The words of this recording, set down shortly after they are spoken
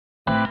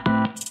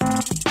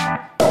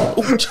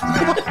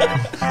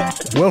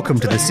Welcome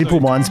to the Simple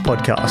Minds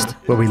podcast,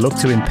 where we look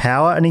to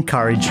empower and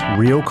encourage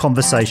real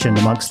conversation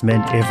amongst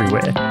men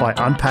everywhere by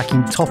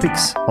unpacking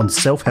topics on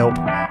self-help,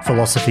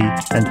 philosophy,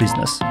 and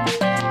business.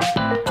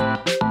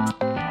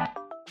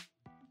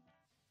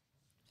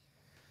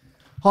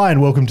 Hi,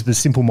 and welcome to the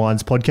Simple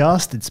Minds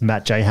podcast. It's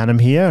Matt J.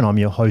 Hannam here, and I'm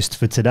your host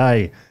for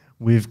today.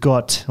 We're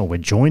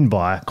joined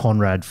by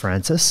Conrad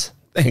Francis.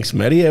 Thanks,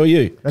 Matty. How are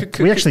you?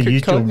 We actually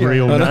used your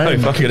real name. I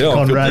know, fucking hell,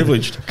 I feel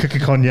privileged.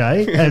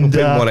 Conrad. And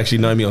people might actually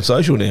know me on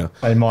social now.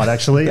 They might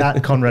actually, at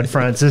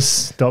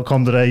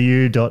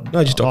conradfrancis.com.au.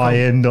 No, just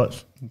 .in.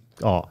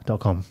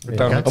 .com. I'm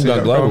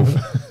going global.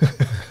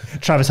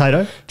 Travis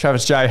Hato.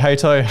 Travis J.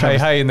 Hato.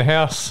 Hey in the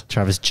house.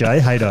 Travis J.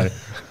 Hato.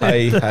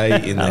 hey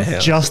in the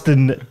house.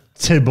 Justin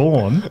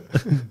Tiborn.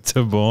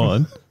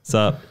 Tiborn. What's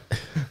up?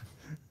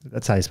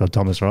 That's how you spell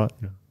Thomas, right?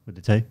 With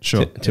the T?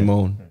 Sure.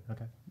 Timon.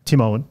 Okay. Tim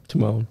Owen.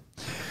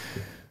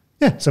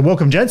 Yeah, so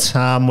welcome, gents.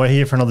 We're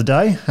here for another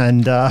day,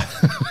 and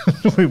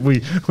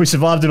we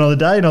survived another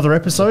day, another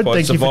episode.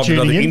 Thank you for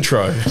tuning in.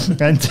 Intro.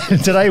 And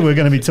today we're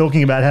going to be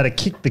talking about how to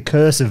kick the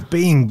curse of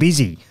being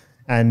busy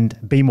and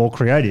be more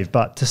creative.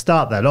 But to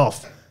start that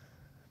off,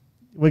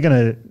 we're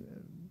going to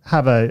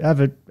have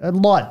a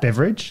light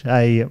beverage,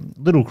 a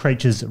Little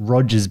Creatures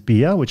Rogers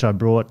beer, which I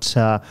brought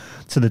to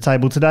the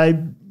table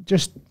today,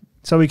 just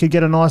so we could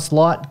get a nice,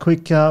 light,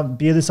 quick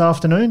beer this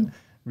afternoon.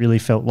 Really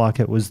felt like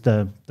it was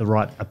the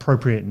right,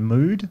 appropriate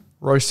mood.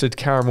 Roasted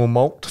caramel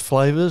malt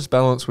flavours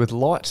balanced with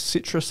light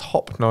citrus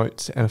hop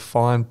notes and a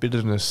fine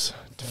bitterness.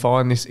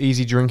 Define this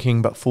easy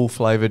drinking but full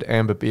flavoured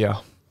amber beer.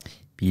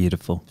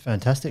 Beautiful.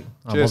 Fantastic.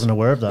 Cheers. I wasn't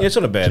aware of that. Yeah, it's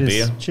not a bad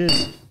beer.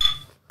 Cheers.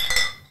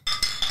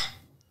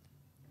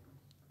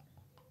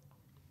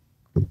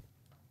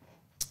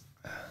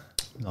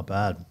 Not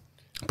bad.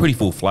 Pretty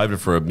full flavour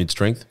for a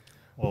mid-strength.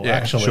 Well, Yeah,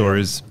 actually, Sure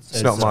is.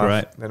 It's not my,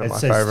 great. they're not It my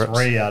says favourites.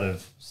 3 out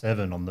of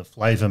 7 on the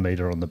flavour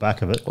meter on the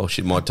back of it. Oh,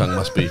 shit, my tongue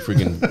must be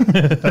friggin'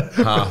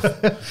 half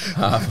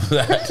of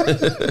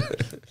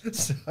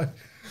that.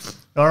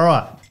 All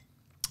right.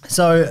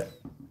 So,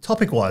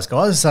 topic-wise,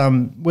 guys,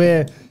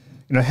 we're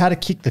how to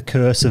kick the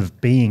curse of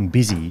being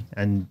busy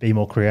and be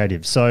more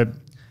creative. So,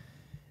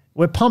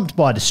 we're pumped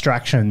by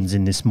distractions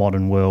in this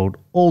modern world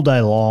all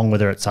day long,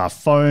 whether it's our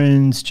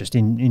phones, just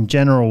in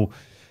general.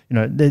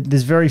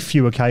 There's very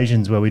few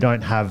occasions where we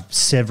don't have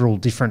several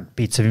different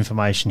bits of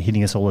information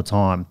hitting us all the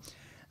time.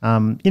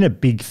 In a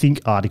Big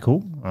Think article,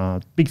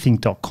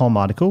 bigthink.com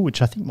article,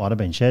 which I think might have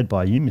been shared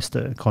by you,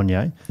 Mr.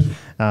 Kanye,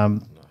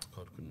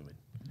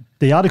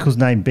 the article's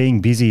named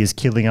Being Busy is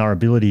Killing Our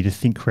Ability to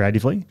Think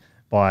Creatively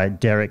by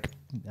Derek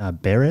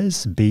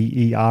Beres,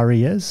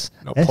 B-E-R-E-S.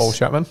 Not Paul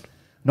Chapman.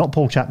 Not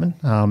Paul Chapman.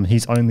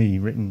 He's only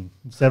written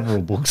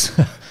several books,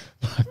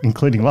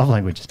 including love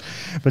languages.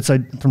 But so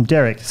from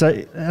Derek,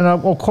 and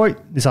I'll quote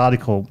this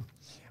article: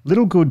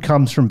 "Little good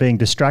comes from being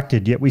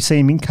distracted, yet we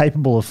seem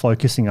incapable of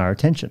focusing our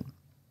attention.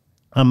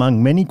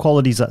 Among many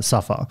qualities that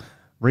suffer,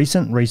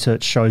 recent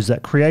research shows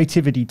that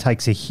creativity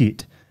takes a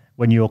hit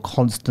when you're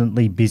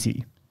constantly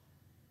busy.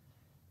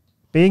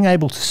 Being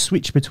able to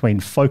switch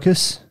between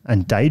focus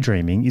and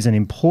daydreaming is an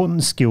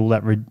important skill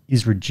that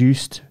is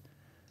reduced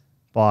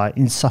by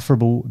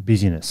insufferable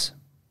busyness."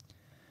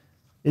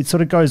 It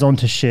sort of goes on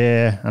to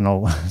share, and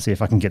I'll see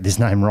if I can get this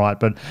name right,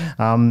 but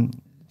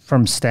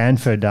from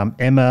Stanford,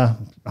 Emma,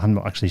 I'm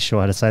not actually sure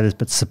how to say this,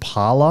 but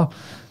Sapala,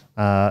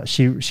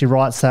 she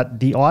writes that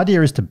the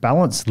idea is to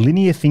balance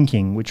linear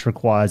thinking, which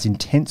requires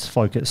intense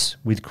focus,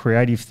 with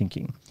creative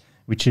thinking,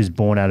 which is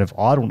born out of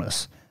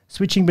idleness.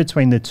 Switching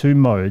between the two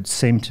modes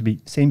seems to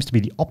be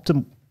the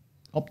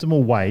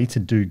optimal way to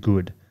do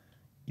good,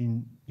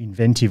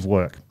 inventive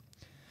work.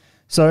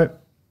 So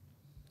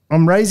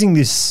I'm raising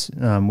this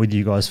with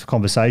you guys for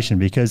conversation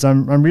because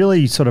I'm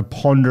really sort of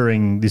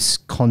pondering this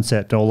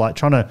concept, or like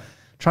trying to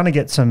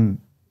get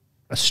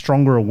a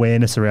stronger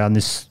awareness around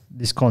this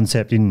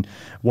concept in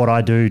what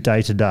I do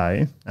day to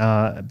day,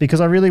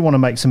 because I really want to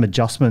make some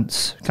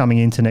adjustments coming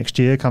into next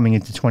year, coming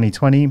into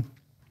 2020,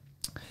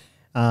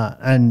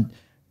 and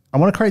I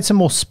want to create some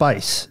more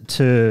space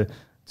to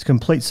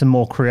complete some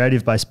more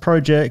creative-based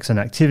projects and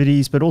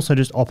activities, but also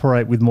just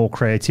operate with more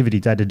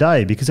creativity day to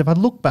day. Because if I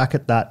look back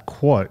at that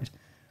quote,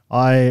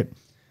 I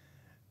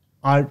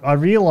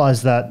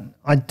realize that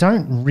I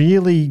don't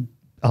really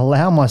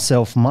allow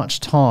myself much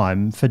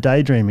time for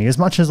daydreaming. As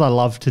much as I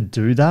love to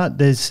do that,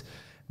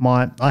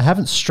 I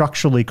haven't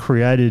structurally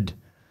created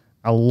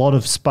a lot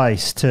of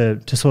space to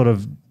sort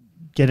of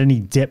get any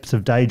depth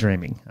of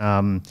daydreaming,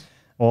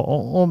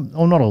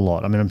 or not a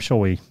lot. I mean, I'm sure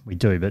we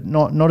do, but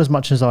not as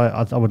much as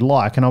I would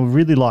like. And I would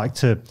really like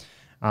to,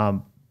 I'd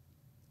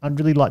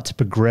really like to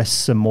progress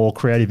some more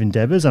creative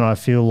endeavors, and I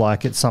feel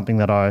like it's something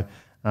that I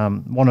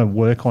want to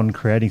work on,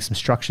 creating some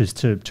structures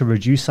to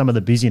reduce some of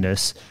the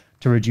busyness,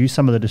 to reduce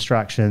some of the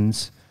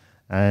distractions,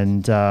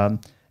 and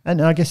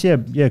I guess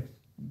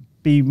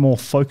be more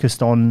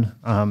focused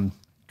on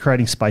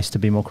creating space to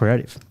be more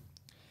creative.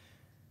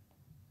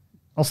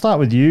 I'll start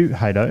with you,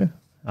 Hato.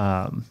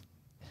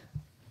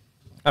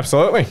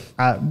 Absolutely.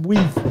 And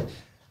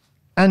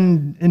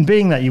And in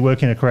being that you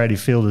work in a creative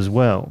field as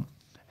well,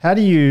 how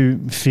do you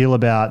feel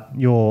about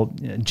your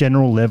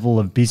general level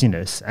of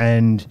busyness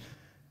and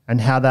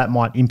how that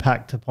might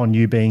impact upon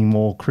you being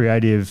more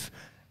creative?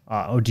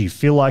 Or do you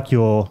feel like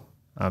you're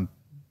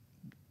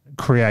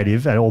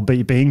creative or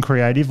being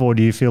creative, or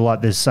do you feel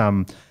like there's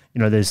some,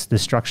 there's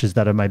structures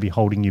that are maybe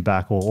holding you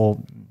back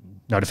or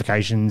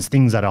notifications,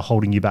 things that are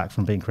holding you back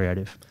from being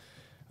creative?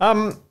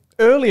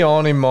 Early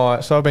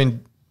on so I've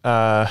been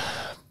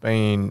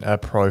a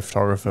pro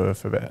photographer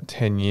for about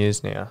 10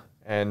 years now.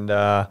 And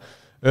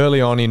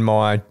early on in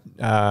my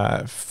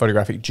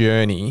photographic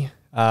journey,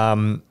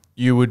 I'd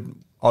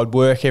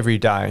work every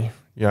day,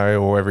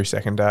 or every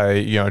second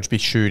day, just be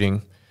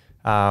shooting.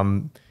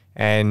 And,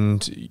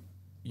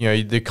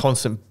 the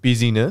constant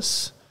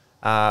busyness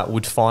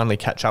would finally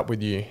catch up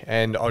with you.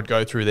 And I'd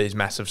go through these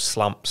massive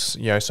slumps,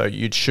 so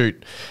you'd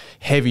shoot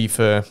heavy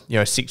for,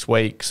 6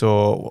 weeks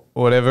or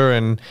whatever,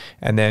 and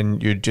then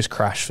you'd just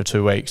crash for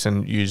 2 weeks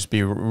and you'd just be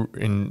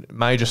in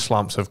major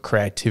slumps of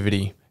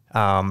creativity,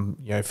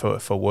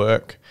 for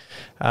work.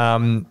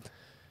 Now,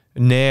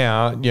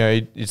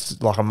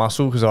 it's like a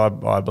muscle, because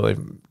I believe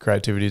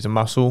creativity is a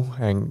muscle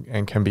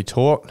and can be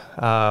taught.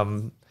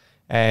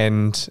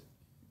 And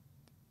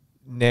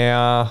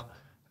now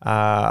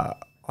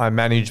I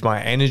manage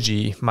my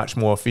energy much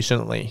more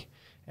efficiently,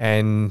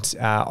 and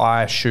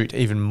I shoot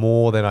even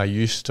more than I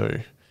used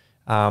to.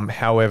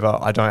 However,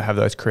 I don't have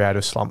those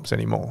creative slumps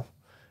anymore.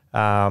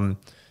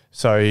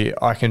 So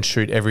I can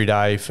shoot every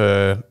day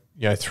for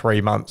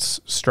 3 months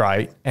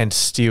straight and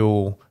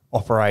still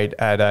operate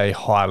at a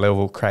high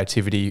level of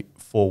creativity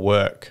for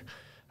work.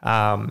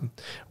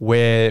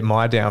 Where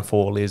my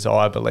downfall is,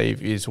 I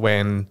believe, is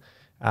when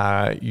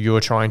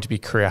you're trying to be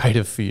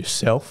creative for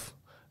yourself.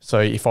 So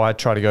if I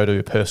try to go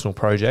to personal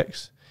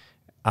projects,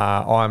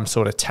 I'm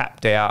sort of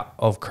tapped out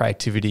of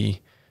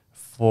creativity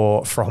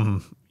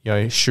from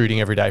shooting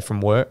every day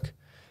from work.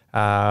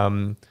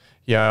 When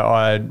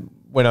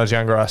I was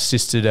younger, I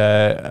assisted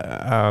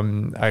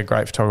a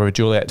great photographer,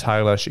 Juliet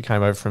Taylor. She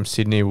came over from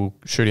Sydney. We were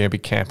shooting a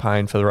big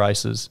campaign for the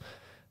races.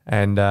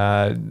 And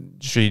on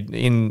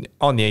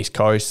the East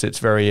Coast, it's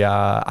very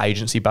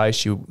agency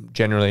based. You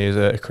generally, as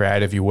a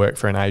creative, you work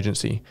for an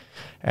agency.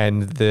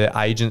 And the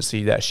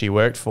agency that she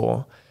worked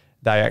for,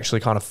 they actually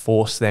kind of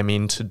forced them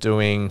into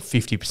doing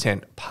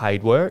 50%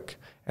 paid work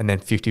and then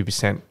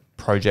 50%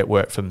 project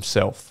work for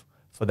themselves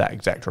for that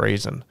exact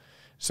reason.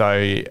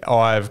 So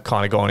I've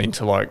kind of gone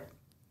into like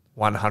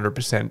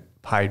 100%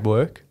 paid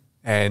work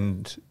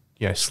and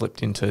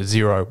slipped into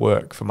zero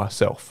work for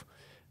myself.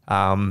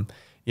 And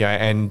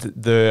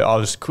I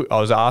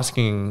was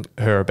asking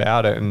her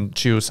about it, and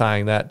she was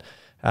saying that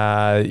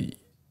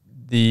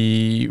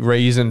the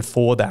reason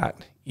for that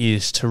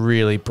is to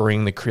really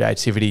bring the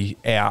creativity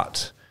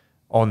out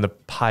on the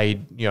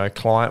paid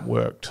client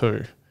work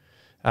too.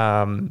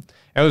 It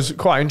was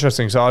quite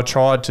interesting. So I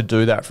tried to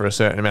do that for a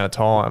certain amount of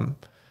time,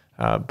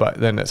 but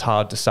then it's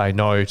hard to say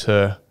no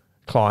to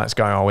clients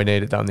going, "Oh, we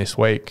need it done this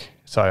week."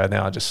 So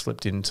now I just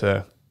slipped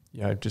into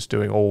just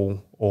doing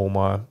all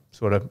my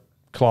sort of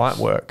client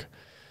work.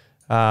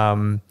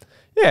 So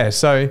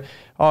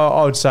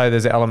I would say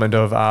there's an element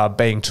of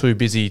being too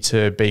busy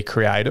to be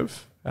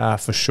creative,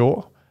 for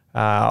sure.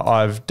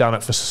 I've done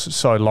it for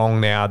so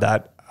long now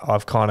that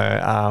I've kind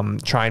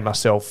of trained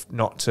myself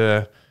not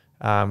to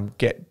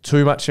get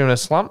too much in a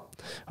slump.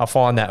 I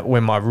find that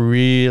when my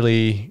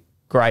really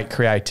great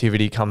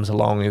creativity comes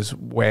along is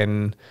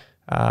when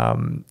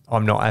I'm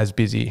not as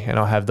busy and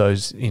I have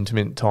those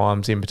intermittent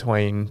times in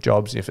between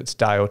jobs, if it's a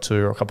day or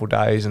two or a couple of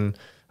days, and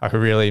I could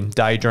really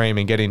daydream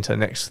and get into the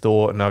next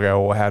thought, and I go,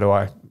 well, how do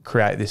I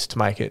create this to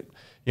make it,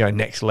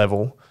 next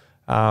level?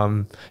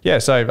 So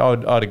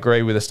I'd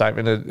agree with the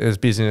statement that as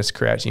business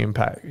creates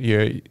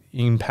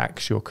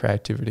impacts your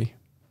creativity.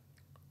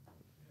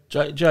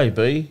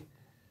 JB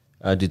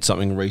did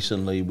something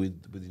recently with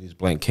his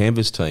blank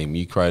canvas team.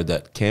 You created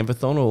that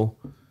Canvathon,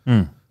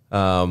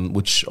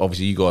 which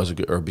obviously you guys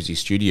are a busy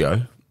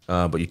studio,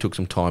 but you took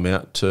some time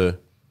out to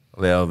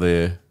allow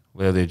their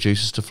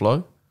juices to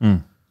flow.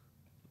 You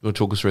want to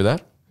talk us through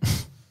that?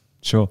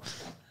 Sure.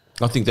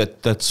 I think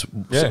that's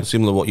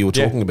similar to what you were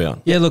talking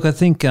about. Yeah, look, I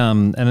think,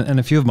 and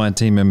a few of my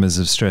team members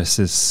have stressed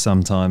this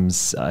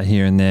sometimes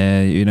here and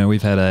there.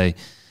 We've had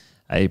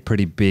a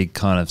pretty big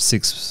kind of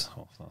 6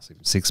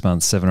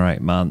 months, 7 or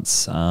 8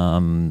 months,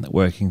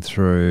 working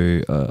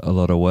through a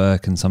lot of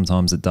work, and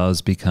sometimes it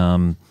does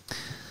become,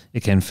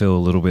 it can feel a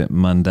little bit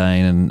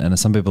mundane, and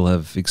some people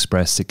have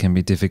expressed it can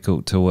be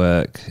difficult to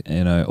work,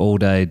 all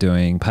day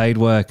doing paid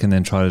work and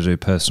then try to do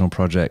personal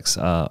projects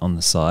on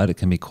the side. It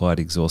can be quite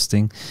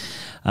exhausting.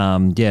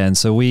 And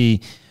so we've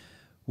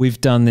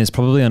done this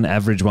probably on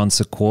average once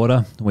a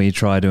quarter. We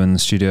try to, in the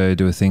studio,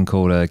 do a thing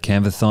called a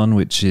Canvathon,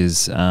 which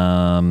is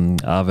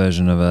our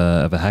version of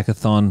a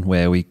hackathon,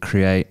 where we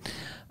create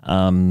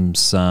a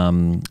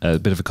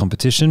bit of a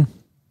competition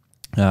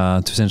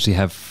to essentially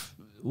have,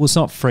 well, it's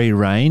not free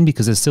reign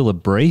because there's still a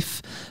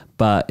brief,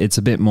 but it's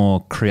a bit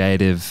more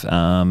creative,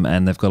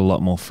 and they've got a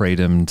lot more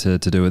freedom to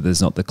do it.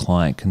 There's not the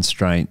client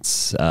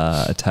constraints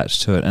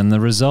attached to it, and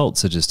the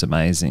results are just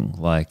amazing.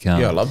 Like,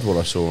 I loved what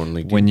I saw on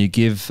LinkedIn. when you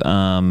give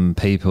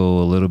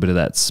people a little bit of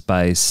that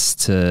space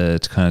to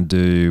kind of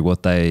do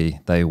what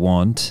they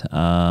want,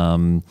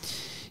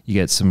 you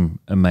get some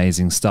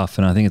amazing stuff.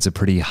 And I think it's a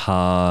pretty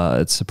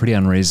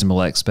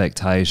unreasonable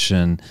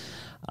expectation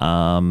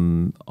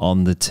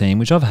on the team,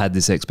 which I've had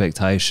this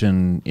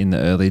expectation in the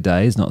early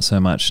days, not so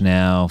much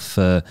now,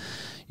 for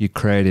your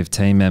creative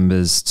team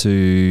members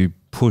to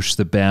push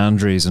the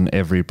boundaries on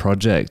every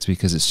project,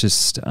 because it's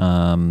just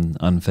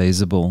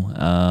unfeasible.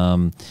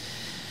 When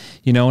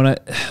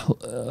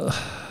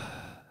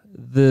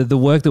the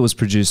work that was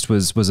produced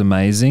was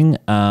amazing.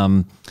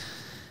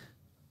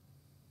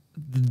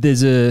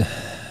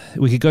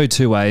 We could go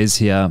two ways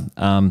here.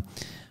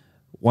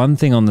 One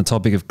thing on the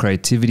topic of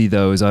creativity,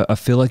 though, is I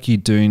feel like you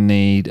do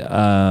need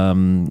a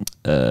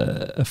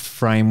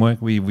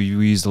framework. We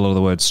used a lot of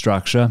the word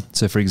structure.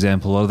 So, for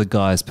example, a lot of the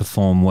guys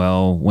perform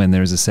well when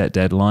there is a set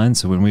deadline.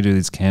 So when we do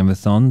these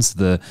Canvathons,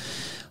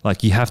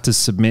 you have to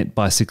submit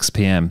by 6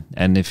 p.m.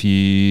 And if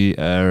you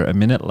are a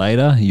minute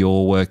later,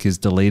 your work is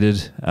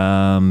deleted,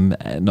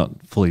 not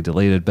fully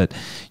deleted, but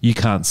you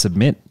can't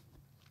submit.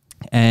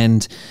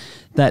 And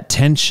that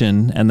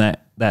tension and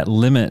that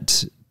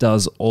limit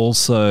does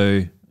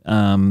also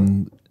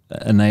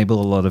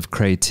enable a lot of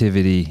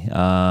creativity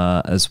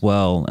as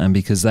well. And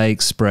because they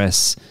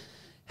express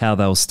how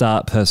they'll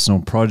start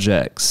personal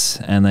projects,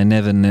 and they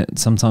never,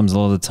 sometimes a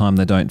lot of the time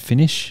they don't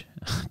finish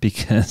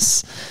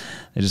because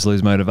they just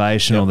lose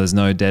motivation, or there's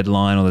no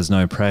deadline, or there's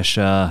no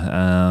pressure,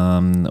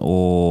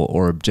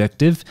 or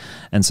objective.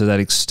 And so that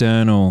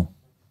external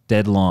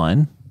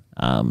deadline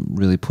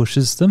really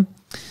pushes them.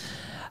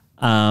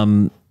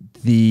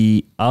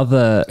 The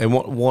other... And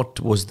what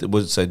was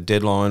it a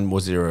deadline?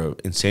 Was there an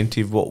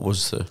incentive? What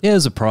was the... Yeah, it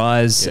was a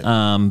prize.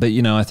 Yeah. But,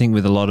 I think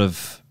with a lot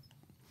of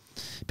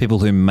people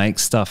who make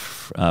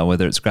stuff,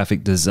 whether it's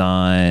graphic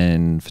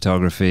design,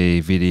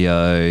 photography,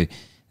 video,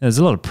 there's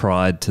a lot of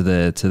pride to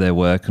their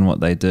work and what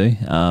they do.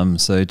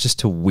 So just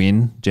to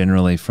win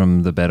generally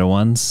from the better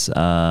ones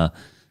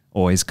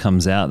always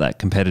comes out, that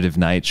competitive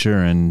nature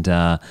and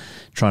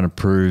trying to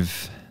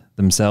prove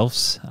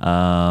themselves.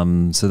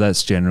 So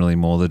that's generally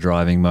more the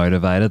driving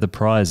motivator. The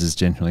prize is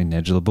generally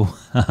negligible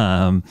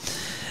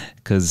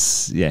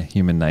because,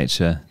 human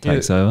nature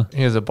takes over.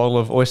 Here's a bottle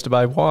of Oyster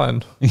Bay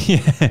wine. Yeah.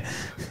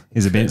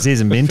 Here's some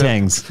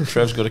bintangs.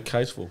 Trav's got a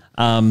case full.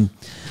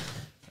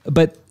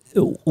 But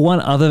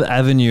one other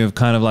avenue of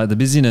kind of like the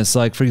busyness,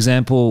 like for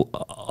example,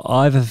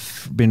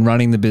 I've been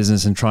running the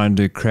business and trying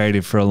to do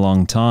creative for a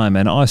long time,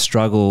 and I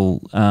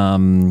struggle.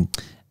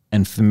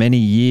 And for many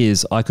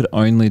years, I could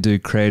only do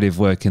creative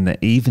work in the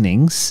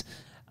evenings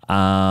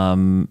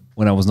when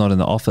I was not in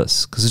the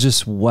office, because there's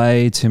just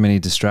way too many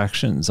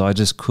distractions. I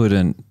just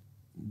couldn't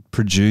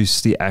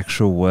produce the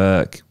actual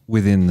work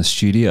within the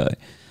studio.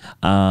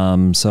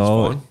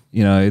 So,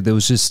 there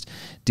was just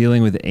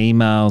dealing with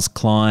emails,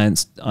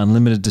 clients,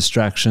 unlimited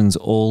distractions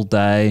all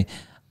day.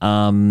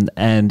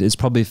 And it's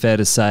probably fair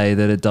to say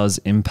that it does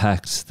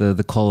impact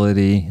the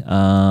quality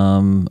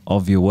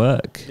of your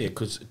work. Yeah,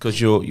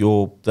 because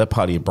your that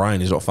part of your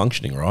brain is not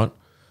functioning right.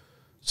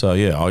 So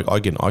I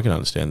can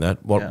understand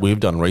that. What we've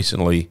done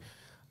recently,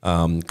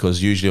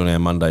 because usually on our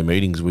Monday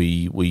meetings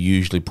we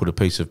usually put a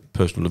piece of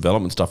personal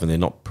development stuff in there,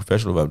 not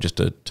professional development, just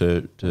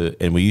to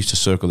and we used to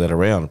circle that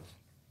around.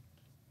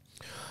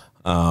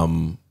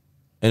 And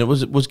it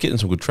was getting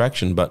some good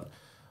traction, but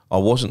I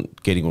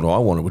wasn't getting what I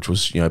wanted, which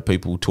was,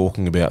 people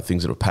talking about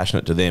things that were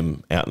passionate to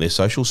them out in their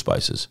social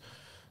spaces.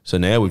 So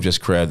now we've just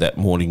created that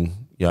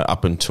morning,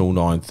 up until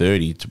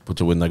 9:30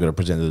 to when they got to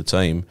present to the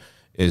team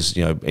is,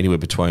 anywhere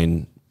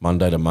between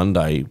Monday to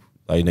Monday,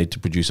 they need to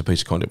produce a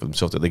piece of content for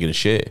themselves that they're going to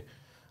share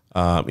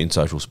in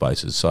social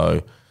spaces.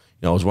 So,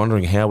 I was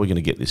wondering how we're going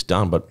to get this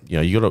done, but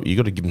you got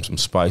to give them some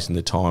space and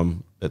the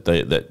time that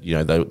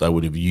they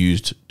would have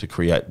used to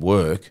create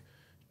work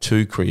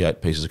to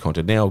create pieces of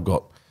content. Now I've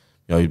got.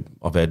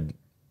 I've had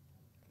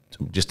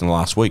just in the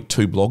last week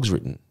 2 blogs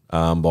written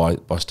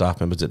by staff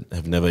members that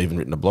have never even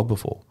written a blog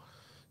before.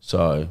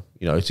 So,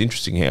 it's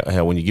interesting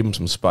how when you give them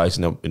some space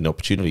and an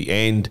opportunity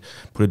and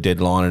put a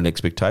deadline and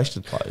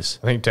expectation in place.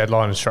 I think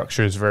deadline and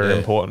structure is very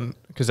important,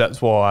 because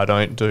that's why I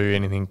don't do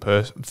anything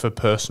for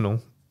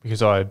personal,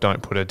 because I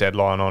don't put a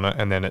deadline on it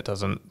and then it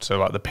doesn't. So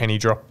like the penny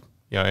drop,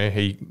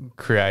 he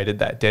created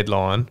that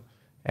deadline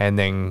and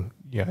then,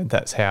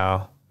 that's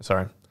how,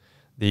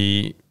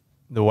 the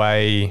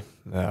way...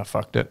 I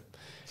fucked it.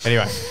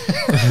 Anyway.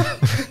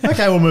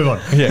 Okay, we'll move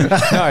on.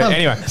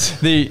 Anyway,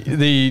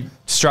 the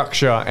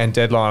structure and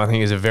deadline, I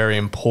think, is a very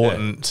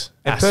important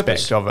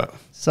aspect of it.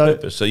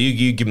 So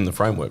you give them the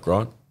framework,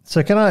 right?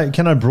 So can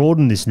I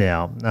broaden this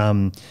now?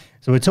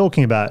 So we're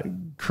talking about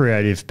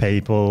creative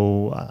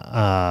people,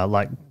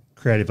 like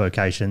creative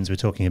vocations. We're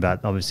talking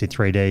about obviously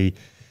 3D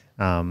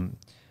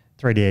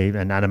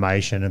and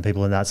animation and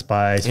people in that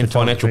space. And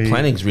financial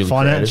planning is really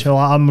financial.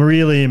 creative. I'm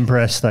really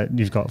impressed that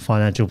you've got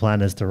financial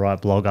planners to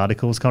write blog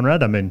articles,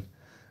 Conrad. I mean,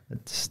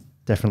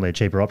 definitely a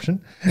cheaper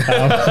option.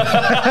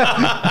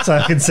 So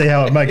I can see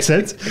how it makes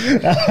sense.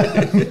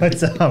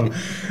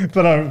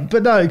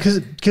 But no,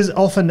 because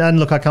often, and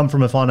look, I come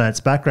from a finance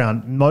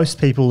background, most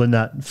people in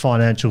that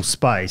financial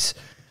space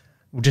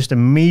will just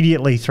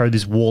immediately throw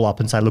this wall up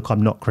and say, look,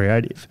 I'm not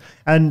creative.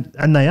 And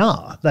they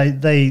are.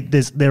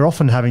 They're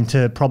often having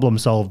to problem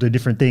solve, do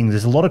different things.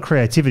 There's a lot of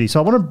creativity. So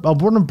I want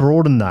to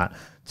broaden that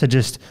to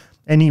just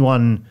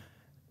anyone,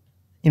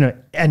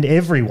 and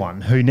everyone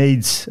who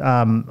needs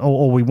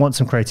or we want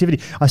some creativity.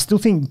 I still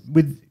think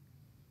with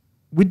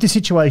the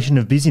situation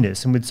of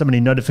busyness and with so many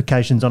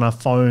notifications on our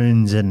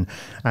phones and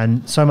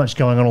so much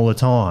going on all the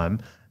time,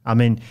 I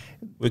mean,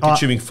 we're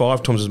consuming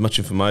 5 times as much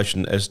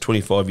information as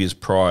 25 years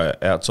prior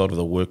outside of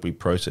the work we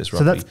process.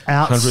 Roughly. So that's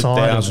outside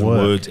 100,000 of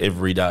work. words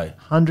every day.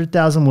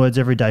 100,000 words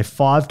every day,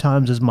 5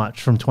 times as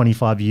much from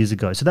 25 years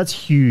ago. So that's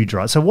huge,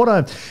 right? So what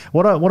I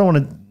want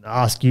to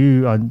ask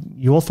you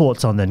your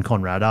thoughts on then,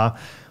 Conrad, are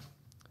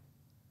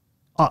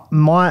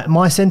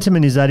my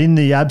sentiment is that in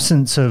the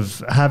absence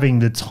of having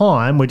the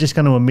time, we're just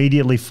going to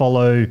immediately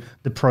follow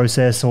the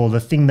process or the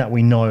thing that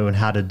we know and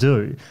how to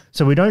do.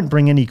 So we don't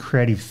bring any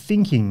creative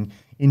thinking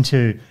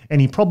into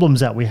any problems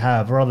that we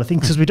have or other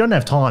things because we don't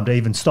have time to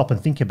even stop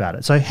and think about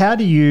it. So how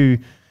do you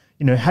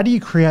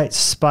create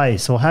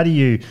space, or how do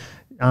you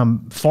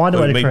find a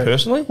way to create? Me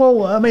personally?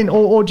 Well, I mean,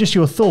 or just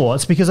your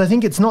thoughts, because I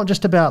think it's not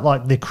just about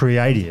like the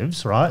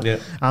creatives, right? Yeah.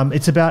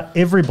 It's about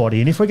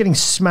everybody. And if we're getting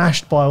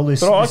smashed by all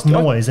this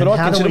noise, but then I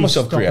how consider do we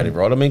myself stop creative,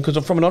 right? I mean,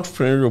 because from an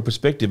entrepreneurial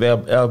perspective,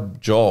 our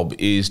job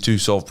is to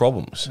solve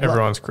problems.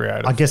 Everyone's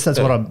creative. I guess that's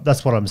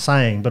what I'm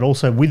saying. But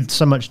also with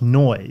so much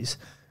noise,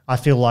 I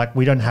feel like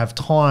we don't have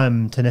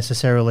time to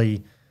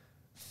necessarily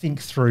think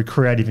through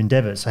creative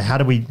endeavors. So how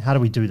do we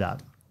do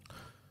that?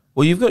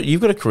 Well, you've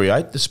got to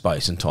create the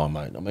space and time,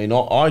 mate. I mean,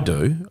 I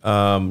do.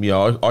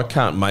 I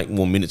can't make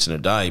more minutes in a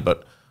day,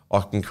 but I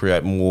can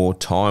create more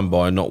time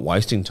by not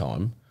wasting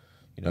time.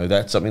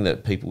 That's something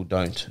that people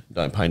don't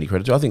pay any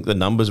credit to. I think the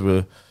numbers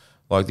were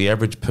like the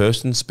average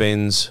person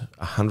spends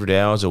 100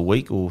 hours a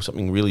week or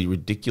something really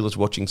ridiculous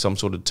watching some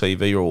sort of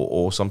TV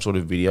or some sort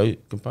of video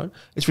component.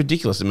 It's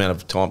ridiculous the amount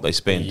of time they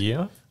spend.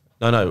 Yeah.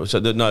 No.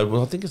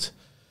 Well, I think it's.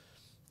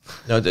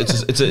 No,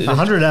 it's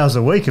 100 hours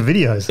a week of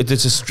videos.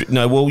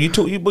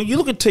 You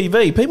look at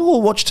TV. People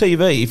will watch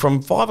TV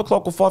from 5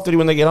 o'clock or 5:30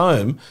 when they get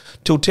home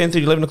till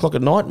 10:30, 11 o'clock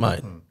at night,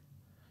 mate.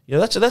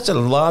 That's a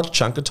large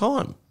chunk of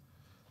time.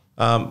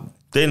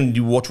 Then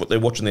you watch what they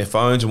watch on their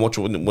phones and watch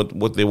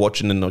what they're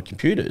watching in their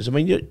computers. I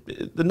mean,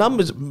 the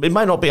numbers, it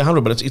may not be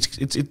 100, but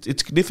it's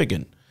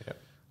significant. Yeah.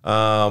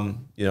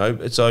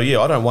 So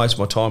I don't waste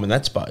my time in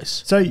that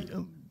space. So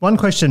one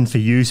question for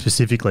you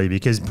specifically,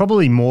 because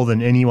probably more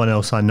than anyone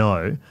else I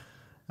know,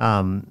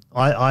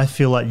 I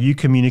feel like you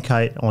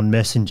communicate on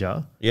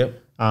Messenger. Yep.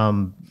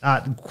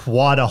 At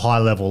quite a high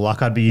level.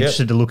 Like I'd be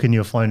interested to look in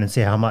your phone and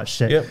see how much.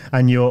 Yep.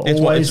 And you're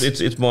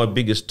it's my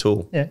biggest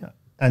tool. Yeah.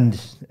 And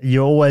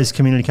you're always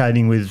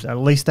communicating with at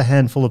least a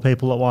handful of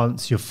people at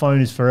once. Your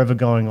phone is forever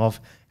going off.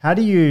 How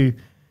do you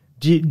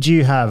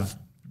have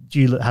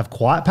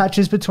quiet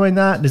patches between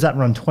that? Does that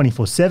run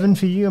 24/7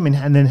 for you? I mean,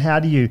 and then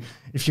how do you,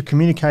 if you're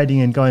communicating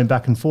and going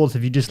back and forth,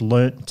 have you just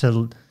learnt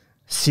to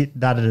sit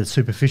that at a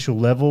superficial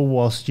level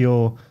whilst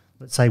you're,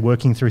 let's say,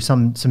 working through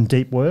some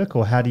deep work,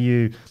 or how do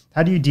you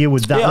deal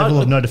with that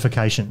level of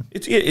notification?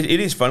 It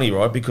is funny,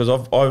 right? Because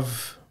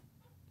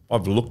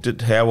I've looked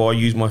at how I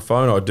use my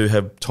phone. I do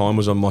have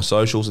timers on my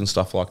socials and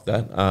stuff like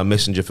that.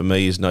 Messenger for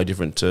me is no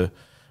different to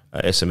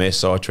SMS,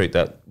 so I treat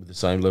that with the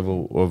same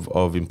level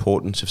of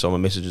importance if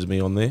someone messages me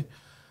on there.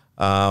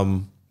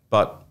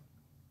 But,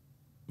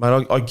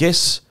 mate, I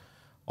guess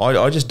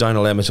I just don't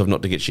allow myself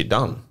not to get shit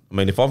done. I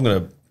mean, if I'm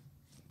going to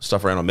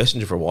stuff around on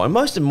Messenger for a while,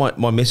 most of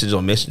my messages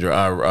on Messenger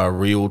are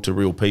real to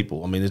real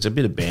people. I mean, there's a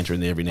bit of banter in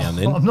there every now and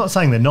then. I'm not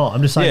saying they're not.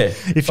 I'm just saying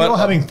if you're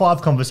having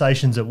 5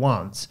 conversations at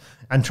once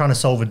and trying to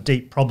solve a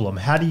deep problem,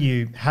 how do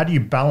you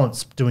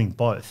balance doing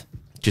both?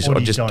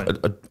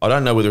 I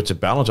don't know whether it's a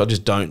balance. I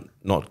just don't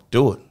not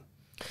do it.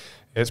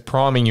 It's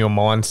priming your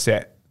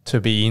mindset to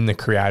be in the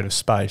creative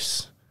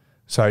space.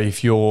 So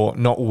if you're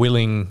not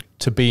willing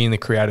to be in the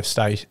creative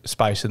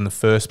space in the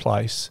first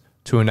place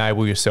to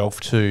enable yourself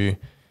to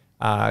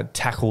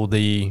tackle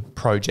the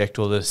project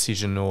or the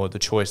decision or the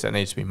choice that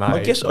needs to be made.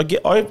 I guess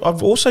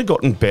I've also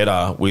gotten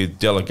better with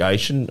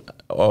delegation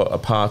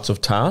of parts of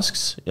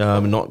tasks,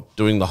 not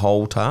doing the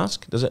whole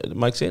task. Does it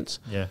make sense?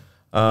 Yeah.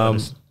 No,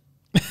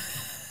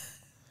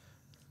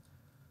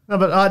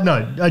 but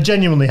I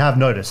genuinely have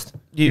noticed.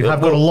 You have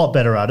got a lot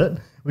better at it,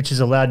 which has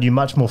allowed you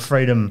much more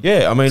freedom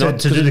to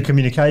do the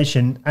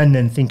communication and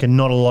then think and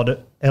not a lot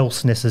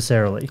else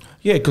necessarily.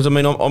 Yeah, because I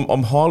mean,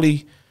 I'm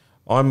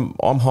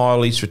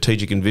highly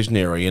strategic and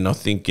visionary, and I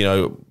think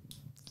I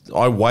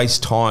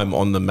waste time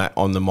on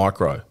the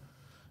micro.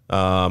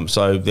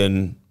 So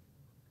then,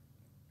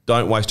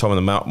 don't waste time on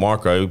the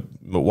micro,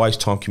 but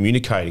waste time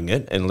communicating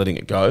it and letting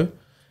it go,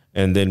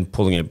 and then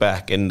pulling it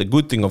back. And the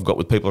good thing I've got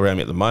with people around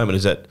me at the moment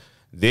is that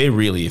they're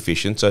really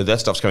efficient, so that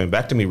stuff's coming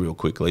back to me real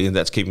quickly, and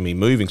that's keeping me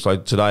moving. So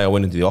today I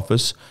went into the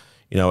office.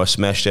 I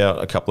smashed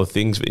out a couple of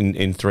things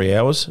in 3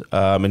 hours,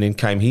 and then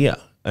came here.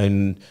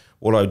 And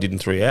what I did in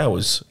 3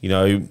 hours,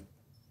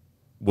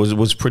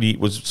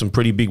 was some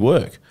pretty big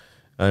work.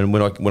 And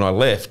when I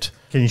left,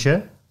 Can you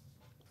share?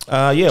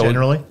 yeah,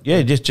 Generally?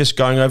 just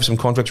going over some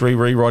contracts,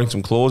 rewriting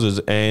some clauses,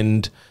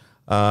 and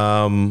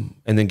then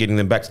getting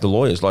them back to the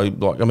lawyers.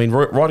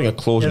 Writing a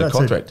clause in a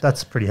contract.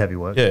 That's pretty heavy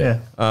work. Yeah.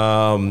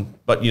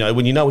 But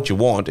when you know what you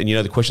want and you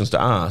know the questions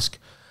to ask,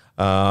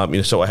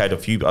 so I had a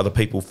few other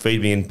people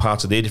feed me in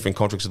parts of their different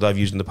contracts that they've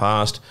used in the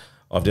past.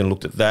 I've then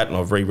looked at that and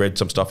I've reread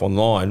some stuff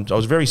online. I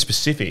was very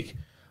specific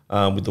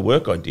with the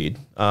work I did,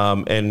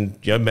 and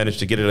managed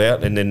to get it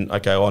out. And then,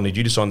 okay, I need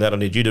you to sign that. I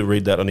need you to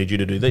read that. I need you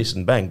to do this,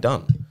 and bang,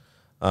 done.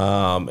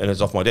 And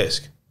it's off my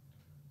desk.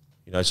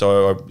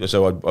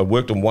 So I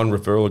worked on one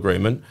referral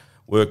agreement,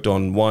 worked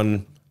on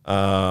one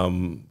a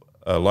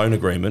loan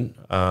agreement,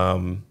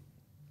 and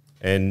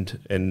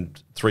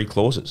 3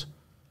 clauses.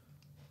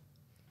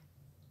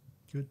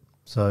 Good.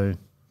 So,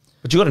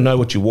 but you got to know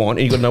what you want,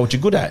 and you got to know what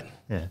you're good at.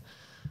 Yeah.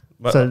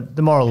 So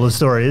the moral of the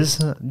story is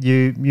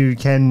you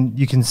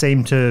can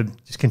seem to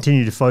just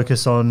continue to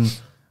focus on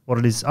what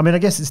it is. I mean, I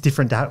guess it's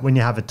different when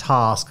you have a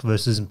task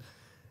versus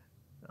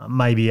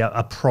maybe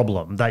a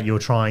problem that you're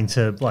trying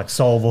to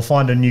solve or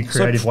find a new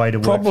creative way to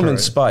work problem through in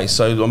space.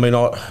 So I mean,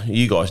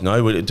 you guys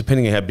know,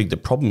 depending on how big the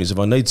problem is, if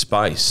I need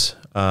space,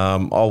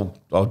 I'll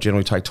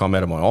generally take time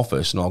out of my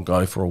office and I'll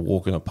go for a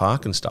walk in a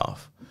park and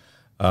stuff,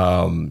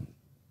 and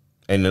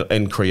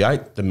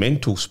create the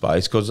mental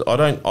space, because I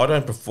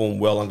don't perform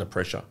well under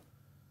pressure.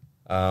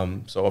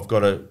 So I've got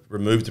to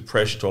remove the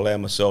pressure to allow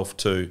myself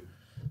to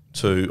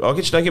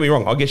don't get me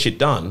wrong, I'll get shit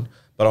done,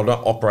 but I'm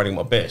not operating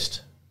my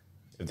best,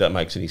 if that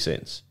makes any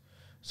sense.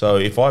 So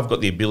if I've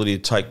got the ability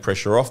to take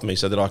pressure off me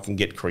so that I can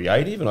get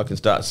creative and I can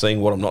start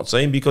seeing what I'm not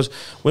seeing, because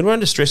when we're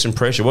under stress and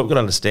pressure, what we've got to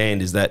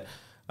understand is that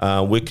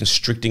we're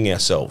constricting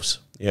ourselves.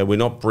 We're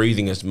not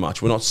breathing as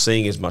much, we're not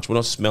seeing as much, we're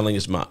not smelling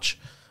as much.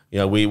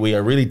 We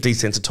are really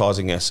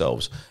desensitizing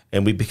ourselves,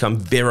 and we become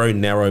very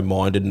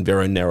narrow-minded and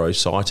very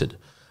narrow-sighted.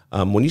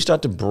 When you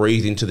start to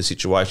breathe into the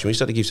situation, when you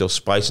start to give yourself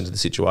space into the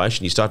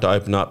situation, you start to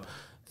open up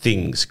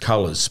things,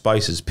 colours,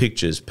 spaces,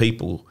 pictures,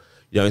 people,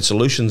 and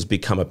solutions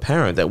become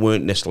apparent that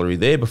weren't necessarily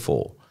there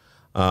before.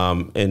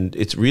 And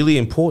it's really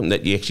important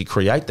that you actually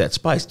create that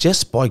space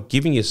just by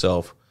giving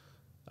yourself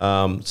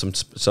some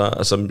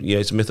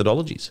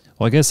methodologies.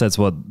 Well, I guess that's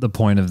what the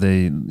point of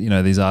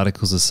these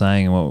articles are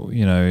saying,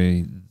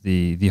 and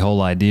the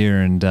whole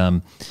idea. And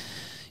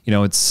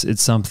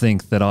it's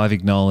something that I've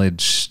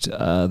acknowledged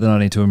that I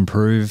need to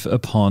improve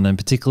upon, and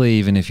particularly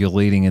even if you're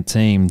leading a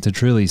team, to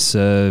truly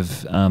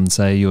serve,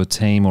 say, your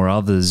team or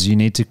others, you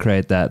need to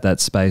create that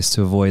space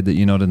to avoid that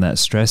you're not in that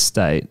stress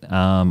state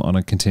on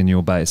a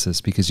continual basis,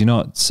 because you're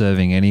not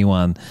serving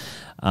anyone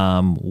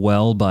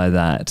well by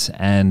that.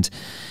 And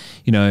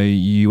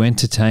you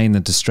entertain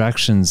the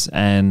distractions.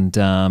 And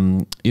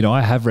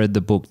I have read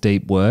the book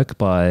Deep Work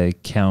by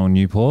Cal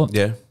Newport.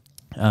 Yeah.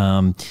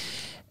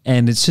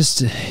 And it's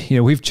just,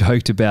 we've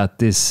joked about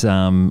this,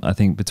 I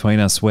think, between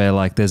us,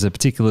 where there's a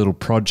particular little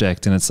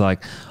project and it's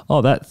like,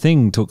 oh, that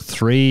thing took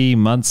 3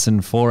 months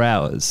and 4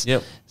 hours.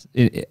 Yep.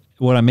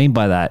 What I mean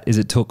by that is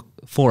it took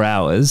 4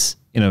 hours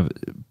in a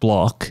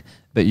block,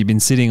 but you've been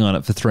sitting on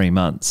it for 3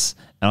 months.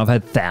 And I've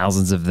had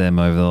thousands of them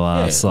over the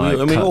last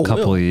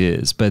couple of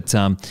years. But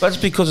that's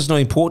because it's not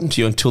important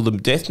to you until the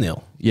death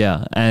knell.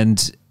 Yeah.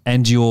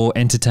 And you're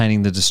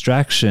entertaining the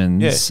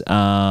distractions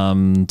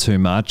too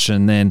much.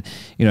 And then,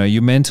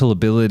 your mental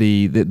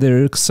ability,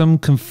 there are some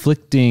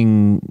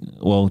conflicting,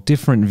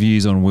 different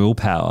views on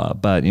willpower.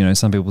 But,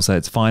 some people say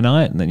it's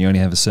finite and then you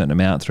only have a certain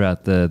amount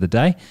throughout the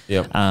day.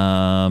 Yeah.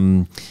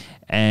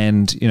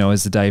 And,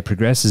 as the day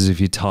progresses, if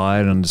you're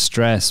tired and under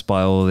stress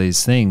by all of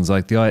these things,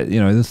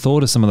 the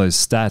thought of some of those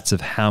stats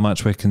of how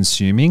much we're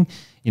consuming,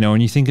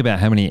 when you think about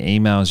how many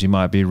emails you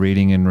might be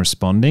reading and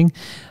responding,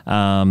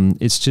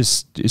 it's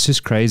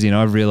just crazy. And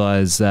I've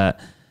realized that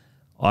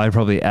I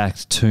probably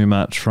act too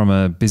much from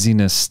a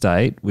busyness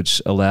state,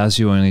 which allows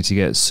you only to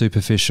get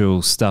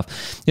superficial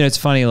stuff. It's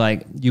funny,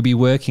 you'll be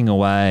working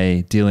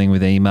away, dealing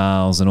with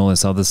emails and all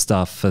this other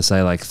stuff for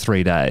say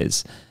 3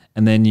 days.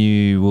 And then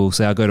you will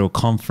say, I'll go to a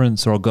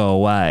conference or I'll go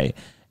away.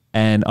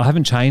 And I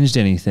haven't changed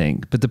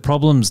anything, but the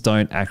problems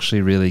don't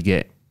actually really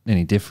get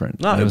any different.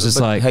 No, it was just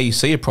how you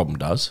see a problem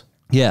does.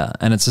 Yeah.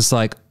 And it's just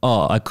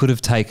I could have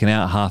taken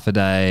out half a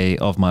day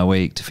of my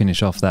week to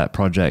finish off that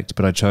project,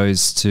 but I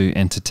chose to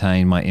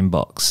entertain my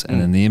inbox. And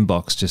then the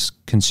inbox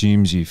just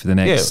consumes you for the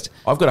next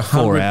I've got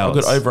 4 hours.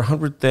 I've got over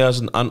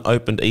 100,000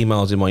 unopened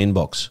emails in my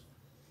inbox.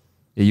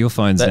 Yeah, your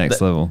phone's next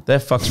level.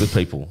 That fucks with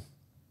people.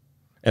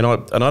 And I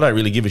don't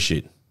really give a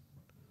shit.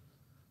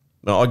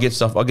 No, I get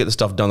the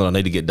stuff done that I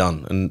need to get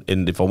done.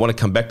 And if I want to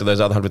come back to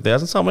those other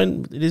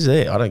 100,000, it is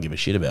there. I don't give a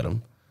shit about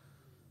them.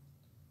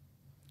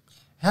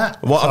 I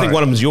think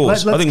one of them's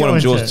yours. I think one of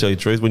them's yours, to tell you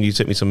the truth, when you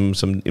sent me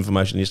some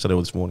information yesterday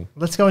or this morning.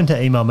 Let's go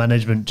into email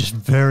management just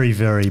very,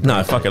 very briefly.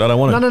 No, fuck it. I don't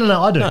want to.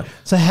 No, I do. No.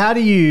 So how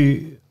do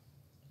you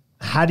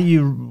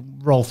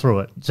roll through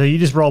it? So you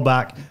just roll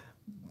back,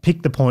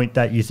 pick the point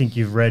that you think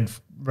you've read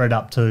read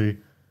up to,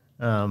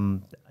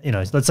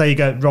 let's say you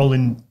go roll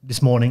in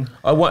this morning.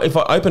 If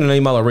I open an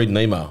email, I read an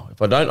email.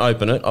 If I don't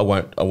open it, I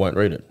won't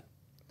read it.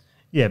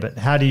 Yeah, but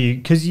how do you?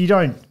 Because you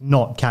don't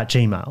not catch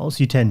emails.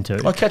 You tend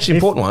to. I catch the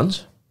important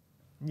ones.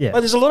 Yeah,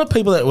 there's a lot of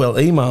people that will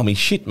email me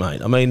shit,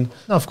 mate. I mean,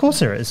 no, of course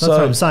there is. That's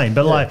what I'm saying.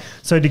 But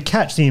so to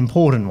catch the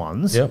important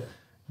ones,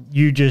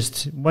 you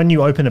just when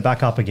you open it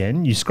back up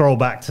again, you scroll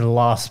back to the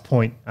last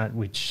point at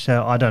which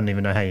I don't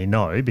even know how you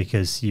know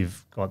because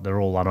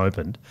they're all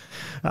unopened.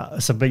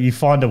 But you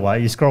find a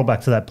way. You scroll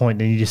back to that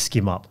point, and you just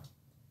skim up,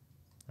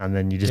 and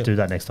then you just do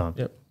that next time.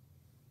 Yep.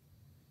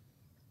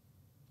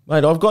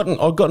 Mate, I've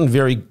gotten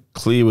very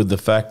clear with the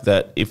fact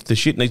that if the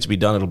shit needs to be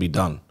done, it'll be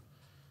done,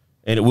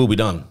 and it will be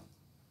done.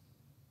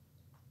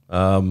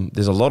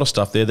 There's a lot of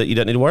stuff there that you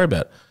don't need to worry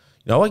about.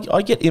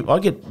 I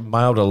get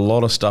mailed a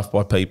lot of stuff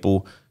by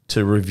people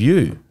to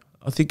review.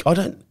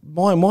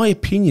 My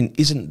opinion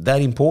isn't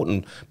that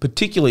important,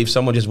 particularly if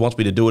someone just wants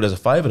me to do it as a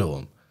favour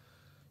to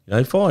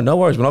them. Fine, no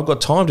worries. When I've got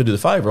time to do the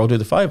favour, I'll do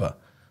the favour.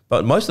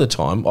 But most of the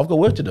time, I've got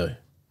work to do.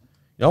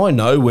 I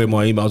know where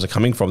my emails are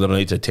coming from that I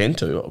need to attend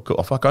to.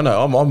 I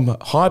know. I'm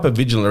hyper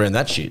vigilant around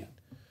that shit.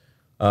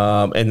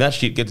 And that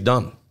shit gets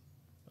done.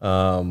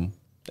 And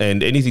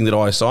anything that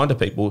I assign to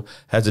people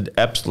has an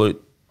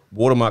absolute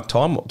watermark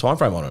time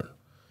frame on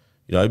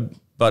it.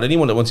 But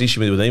anyone that wants to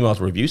issue me with emails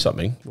to review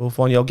something, well,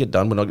 fine, I'll get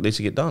done when it needs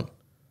to get done.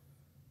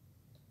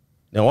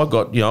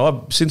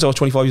 Now, since I was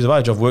 25 years of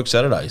age, I've worked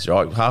Saturdays,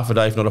 right? Half a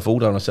day, if not a full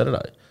day on a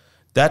Saturday.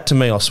 That to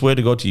me, I swear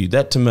to God to you,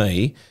 that to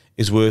me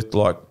is worth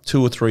like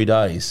 2 or 3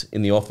 days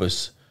in the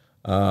office.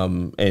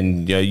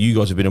 And you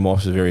guys have been in my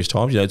office at various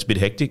times. It's a bit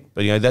hectic,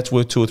 but that's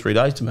worth 2 or 3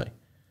 days to me.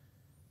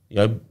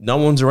 No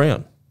one's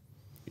around.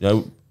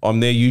 I'm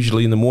there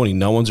usually in the morning.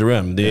 No one's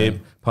around. I'm there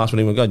past when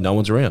anyone goes. No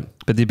one's around.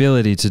 But the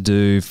ability to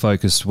do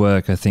focused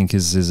work, I think,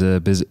 is a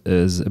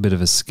bit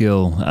of a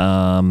skill.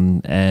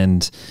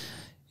 And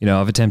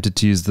I've attempted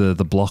to use the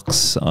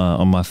blocks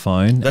on my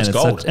phone. That's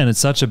gold. And it's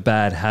such a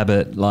bad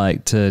habit,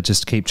 like to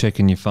just keep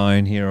checking your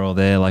phone here or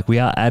there. Like we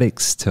are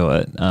addicts to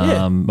it,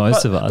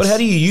 most of us. But how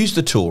do you use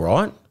the tool,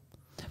 right?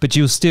 But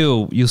you'll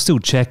still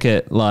check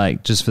it,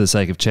 like just for the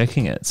sake of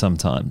checking it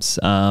sometimes.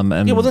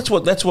 That's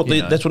what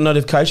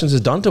notifications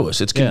has done to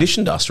us. It's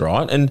conditioned us,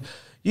 right? And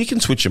you can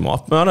switch them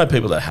off. I know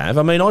people that have.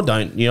 I mean, I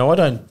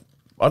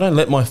don't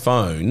let my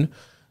phone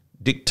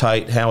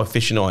dictate how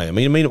efficient I am.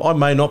 I mean, I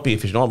may not be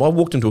efficient. I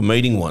walked into a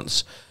meeting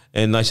once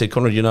and they said,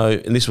 Conrad,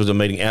 and this was a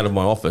meeting out of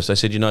my office. They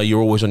said,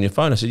 you're always on your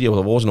phone. I said, yeah,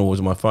 well, I wasn't always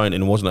on my phone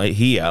and wasn't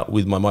here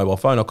with my mobile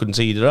phone. I couldn't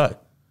see you today.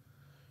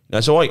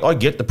 So I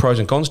get the pros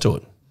and cons to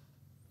it.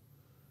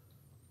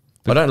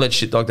 But I don't let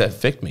shit like that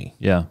affect me.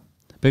 Yeah.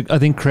 But I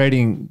think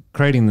creating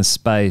the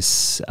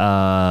space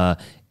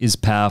is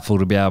powerful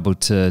to be able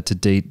to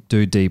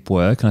do deep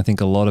work. And I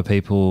think a lot of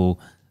people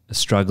are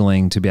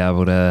struggling to be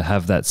able to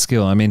have that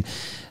skill. I mean,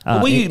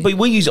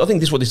 we use, I think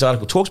this is what this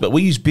article talks about.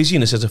 We use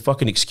busyness as a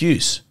fucking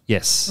excuse.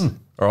 Yes.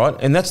 All right.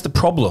 And that's the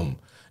problem.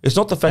 It's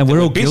not the fact that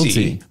we're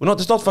busy. It's not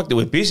the fact that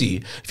we're busy.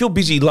 If you're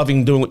busy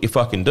loving doing what you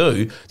fucking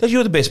do, then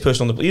you're the best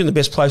person you're in the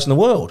best place in the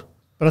world.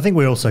 But I think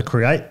we also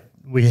create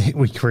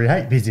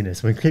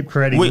busyness. We keep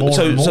creating more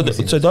and more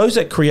busyness. So those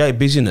that create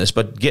busyness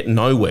but get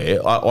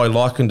nowhere, I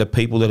liken to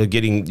people that are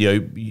getting,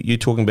 you're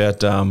talking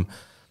about a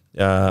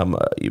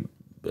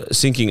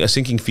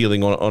sinking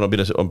feeling on a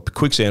bit of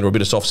quicksand or a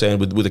bit of soft sand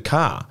with a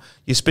car.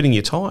 You're spinning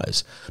your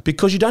tyres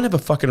because you don't have a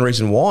fucking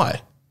reason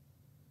why.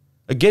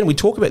 Again, we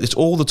talk about this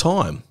all the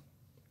time.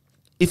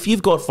 If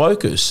you've got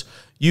focus,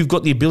 you've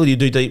got the ability to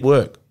do deep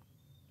work.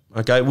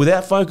 Okay,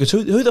 without focus,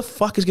 who the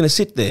fuck is going to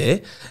sit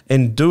there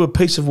and do a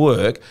piece of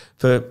work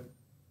for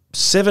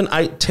 7,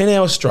 8, 10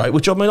 hours straight?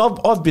 Which I mean,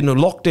 I've been in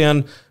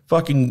lockdown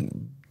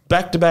fucking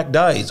back-to-back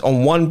days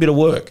on one bit of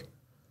work.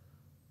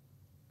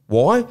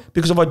 Why?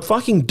 Because if I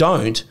fucking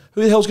don't,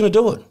 who the hell's going to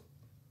do it?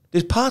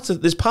 There's parts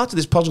of this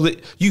puzzle that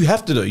you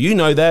have to do. You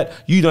know that,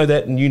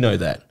 and you know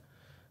that.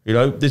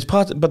 There's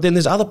parts, but then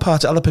there's other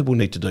parts that other people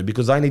need to do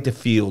because they need to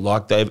feel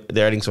like they're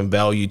adding some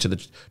value to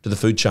the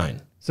food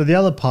chain. So the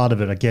other part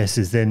of it, I guess,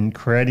 is then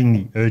creating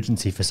the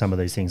urgency for some of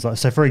these things.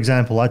 So, for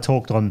example, I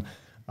talked on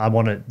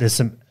there's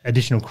some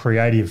additional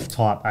creative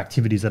type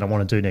activities that I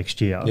want to do next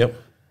year. Yep.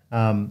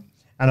 And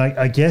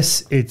I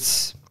guess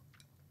it's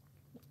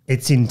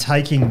in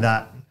taking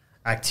that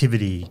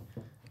activity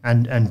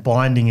and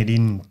binding it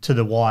into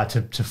the wire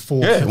to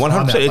force. Yeah,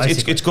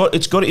 100%.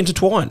 It's got to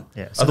intertwine.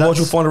 Yeah, so otherwise,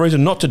 you'll find a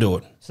reason not to do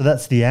it. So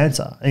that's the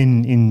answer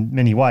in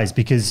many ways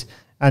because.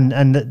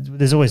 And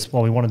there's always,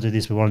 we want to do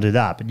this, we want to do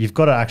that, but you've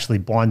got to actually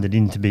bind it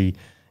in to be,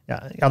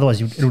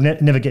 otherwise it'll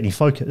never get any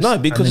focus. No,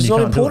 because it's not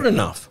important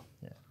enough.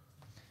 Yeah.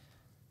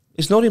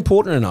 It's not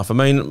important enough. I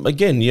mean,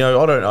 again,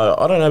 I don't know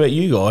about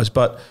you guys,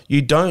 but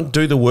you don't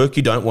do the work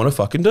you don't want to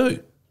fucking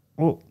do.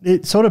 Well,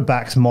 it sort of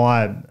backs you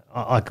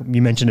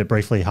mentioned it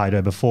briefly,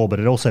 Haydo, before,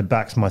 but it also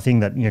backs my thing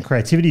that,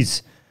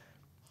 creativity's,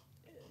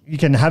 you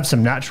can have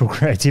some natural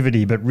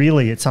creativity, but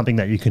really it's something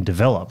that you can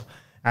develop.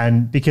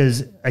 And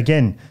because,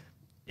 again,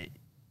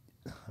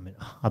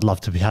 I'd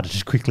love to be able to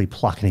just quickly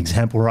pluck an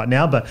example right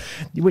now, but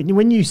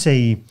when you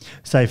see,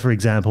 say, for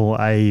example,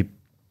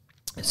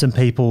 some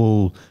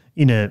people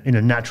in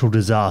a natural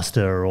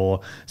disaster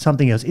or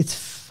something else, it's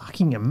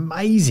fucking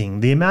amazing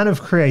the amount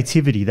of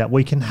creativity that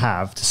we can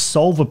have to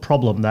solve a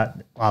problem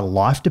that our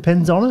life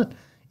depends on it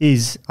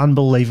is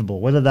unbelievable.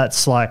 Whether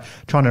that's like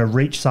trying to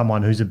reach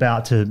someone who's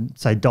about to,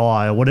 say,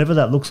 die or whatever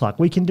that looks like,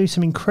 we can do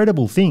some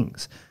incredible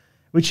things,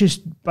 which is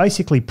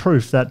basically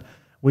proof that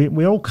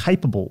we're all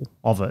capable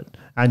of it,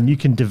 and you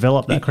can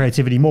develop that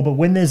creativity more. But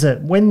when there's a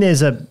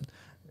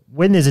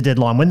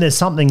deadline, when there's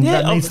something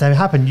that needs to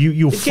happen,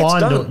 you'll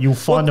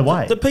find a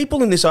way. The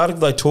people in this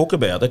article they talk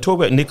about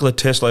Nikola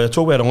Tesla, they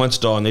talk about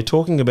Einstein, they're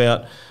talking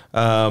about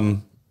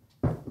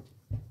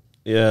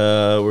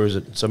where is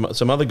it?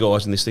 Some other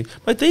guys in this thing.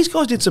 But these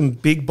guys did some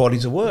big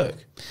bodies of work.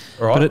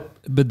 All right.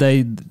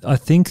 I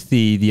think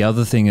the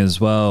other thing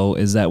as well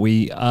is that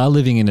we are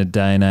living in a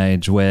day and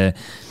age where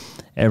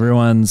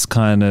everyone's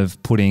kind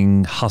of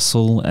putting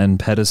hustle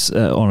and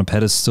on a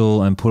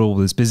pedestal and put all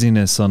this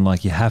busyness on,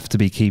 like, you have to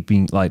be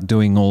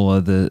doing all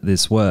of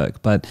this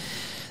work. But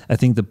I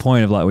think the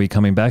point of, like, we're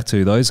coming back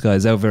to those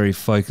guys, they were very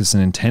focused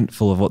and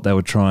intentful of what they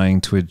were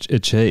trying to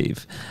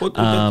achieve. Well,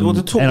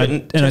 to talk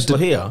about Tesla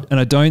here. And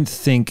I don't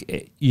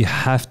think you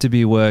have to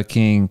be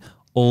working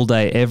all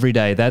day, every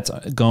day. That's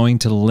going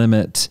to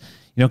limit,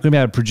 you're not going to be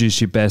able to produce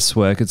your best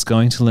work. It's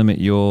going to limit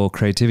your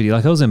creativity.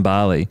 Like, I was in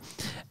Bali,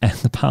 and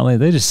the Bali,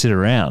 they just sit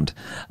around,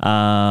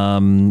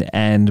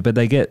 but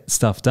they get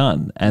stuff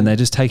done, and they're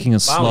just taking a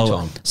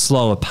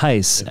slower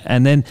pace.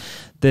 And then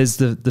there's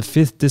the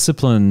Fifth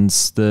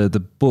Disciplines,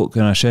 the book,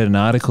 and I shared an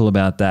article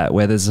about that,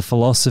 where there's a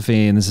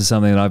philosophy, and this is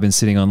something that I've been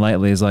sitting on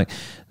lately, is like,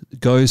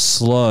 go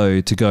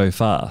slow to go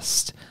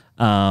fast.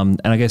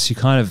 And I guess you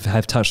kind of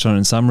have touched on it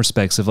in some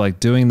respects of, like,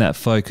 doing that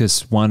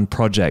focused one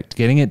project,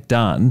 getting it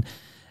done,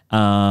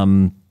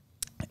 rather,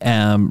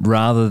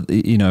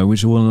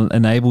 which will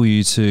enable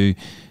you to,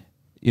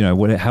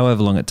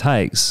 however long it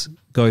takes,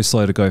 go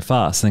slow to go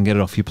fast, then get it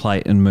off your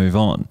plate and move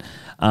on.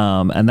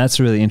 And that's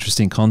a really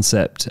interesting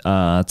concept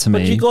to me.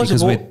 But you guys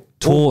have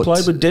all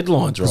played with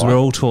deadlines, right? Because we're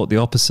all taught the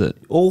opposite.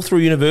 All through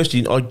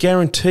university, I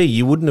guarantee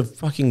you wouldn't have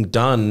fucking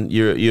done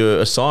your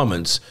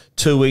assignments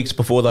 2 weeks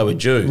before they were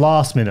due.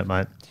 Last minute,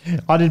 mate.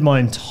 I did my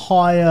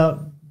entire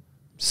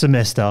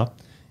semester.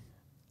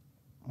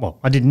 Well,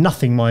 I did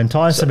nothing my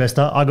entire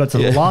semester. I got to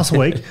the last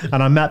week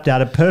and I mapped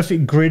out a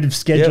perfect grid of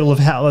schedule of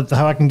how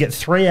I can get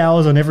 3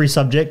 hours on every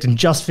subject and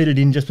just fit it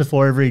in just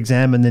before every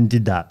exam, and then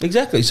did that.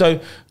 Exactly.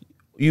 So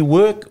you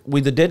work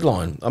with the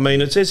deadline. I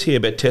mean, it says here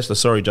about Tesla.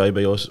 Sorry,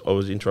 JB, I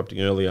was interrupting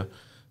earlier.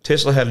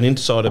 Tesla had an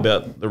insight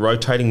about the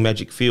rotating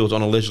magic fields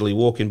on a leisurely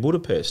walk in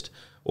Budapest.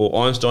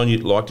 Or Einstein,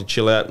 you'd like to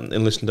chill out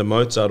and listen to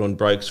Mozart on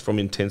breaks from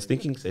intense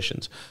thinking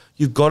sessions.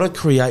 You've got to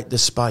create the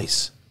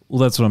space. Well,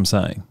 that's what I'm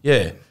saying.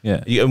 Yeah.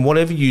 And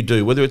whatever you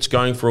do, whether it's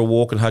going for a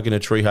walk and hugging a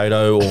tree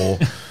hato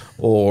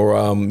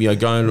or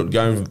going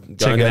down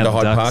to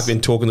Hyde Park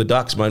and talking to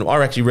ducks, mate.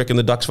 I actually reckon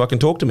the ducks fucking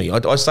talk to me.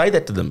 I say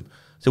that to them.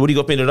 So what do you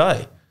got me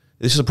today?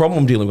 This is a problem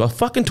I'm dealing with. I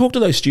fucking talk to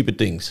those stupid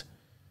things.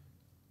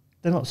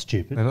 They're not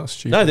stupid.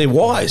 No, they're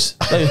wise.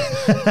 They've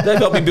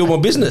helped me build my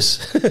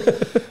business.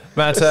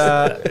 Matt,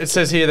 it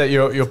says here that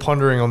you're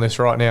pondering on this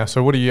right now.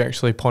 So what are you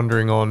actually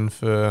pondering on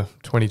for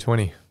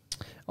 2020?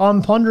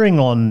 I'm pondering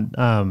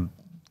on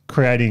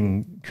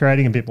creating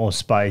a bit more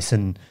space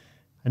and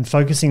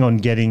focusing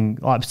on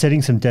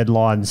setting some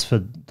deadlines for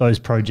those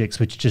projects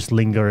which just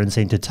linger and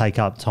seem to take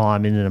up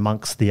time in and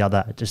amongst the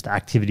other just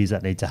activities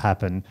that need to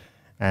happen.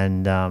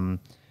 And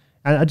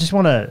I just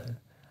want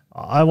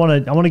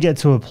to get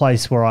to a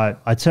place where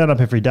I turn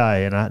up every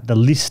day and the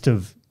list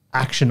of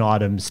action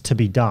items to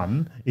be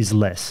done is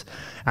less.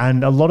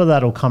 And a lot of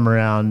that will come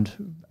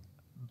around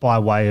by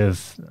way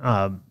of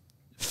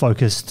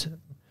focused,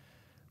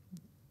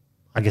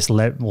 I guess,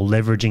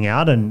 leveraging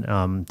out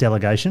and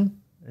delegation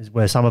is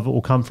where some of it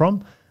will come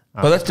from.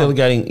 But that's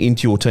delegating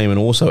into your team and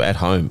also at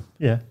home.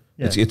 Yeah.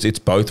 It's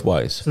both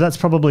ways. So that's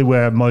probably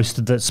where most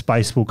of that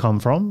space will come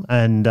from,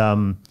 and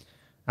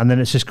then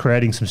it's just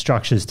creating some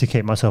structures to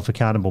keep myself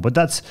accountable. But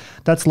that's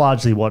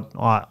largely what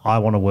I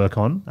want to work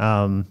on,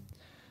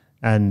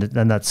 and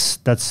that's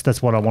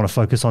what I want to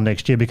focus on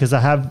next year, because I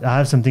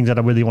have some things that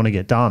I really want to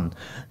get done,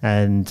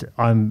 and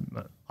how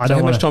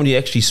much time do you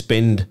actually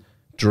spend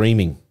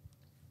dreaming?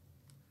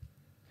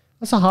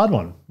 That's a hard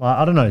one.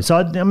 I don't know. So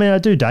I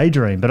do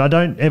daydream, but I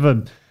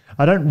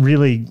don't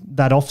really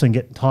that often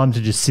get time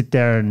to just sit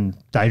there and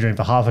daydream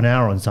for half an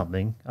hour on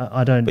something.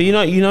 I don't. But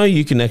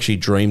you can actually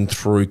dream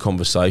through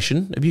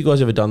conversation. Have you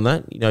guys ever done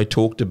that?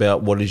 Talked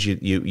about what is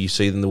you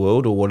see in the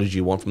world, or what is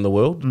you want from the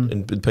world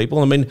and people.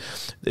 I mean,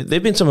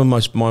 there've been some of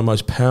my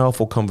most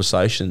powerful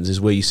conversations is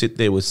where you sit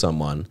there with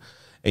someone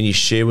and you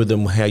share with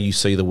them how you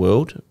see the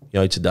world,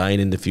 today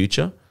and in the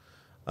future.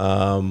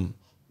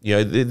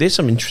 There's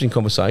some interesting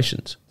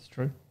conversations.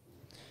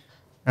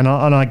 And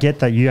I get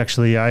that you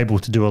actually are able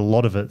to do a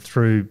lot of it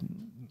through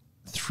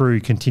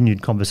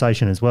continued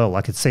conversation as well.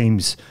 Like, it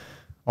seems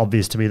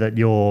obvious to me that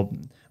you're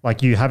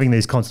having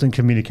these constant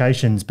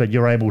communications, but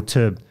you're able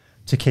to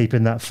to keep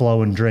in that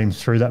flow and dream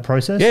through that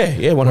process. Yeah,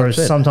 100%.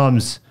 Whereas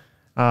sometimes,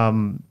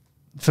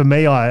 for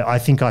me, I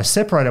think I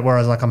separate it.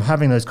 Whereas like I'm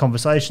having those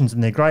conversations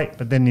and they're great,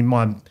 but then in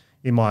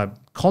my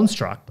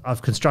construct,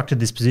 I've constructed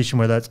this position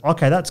where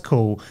that's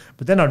cool,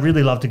 but then I'd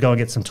really love to go and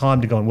get some time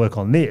to go and work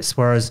on this.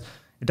 Whereas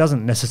it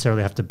doesn't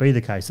necessarily have to be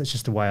the case. That's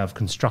just the way I've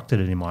constructed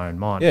it in my own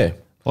mind. Yeah.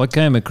 Well, I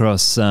came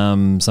across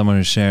someone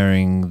who's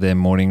sharing their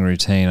morning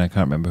routine. I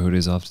can't remember who it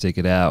is. I'll have to dig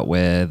it out,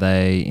 where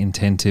they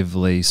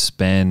intentively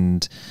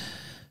spend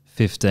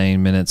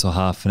 15 minutes or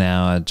half an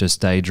hour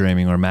just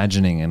daydreaming or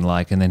imagining and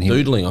then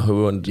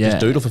doodling. Just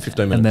doodle for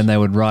 15 minutes. And then they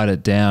would write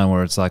it down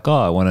where it's like,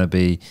 I want to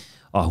be,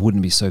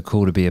 wouldn't it be so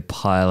cool to be a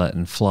pilot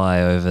and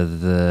fly over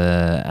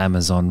the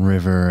Amazon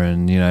River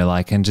and,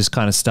 and just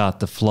kind of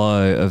start the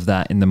flow of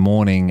that in the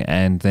morning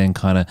and then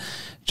kind of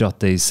jot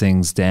these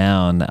things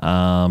down.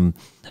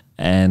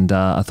 And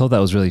I thought that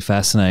was really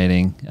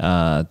fascinating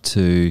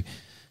to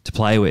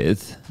play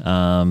with,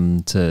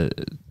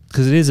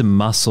 because it is a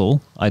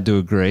muscle. I do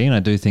agree, and I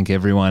do think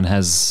everyone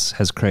has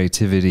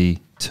creativity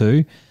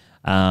too.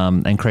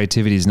 And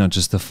creativity is not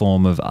just the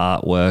form of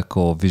artwork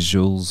or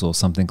visuals or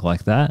something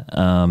like that.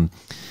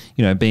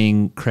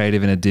 Being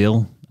creative in a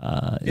deal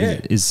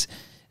is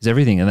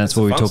everything, and that's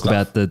where we talk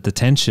about the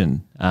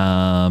tension.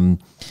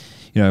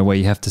 Where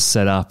you have to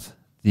set up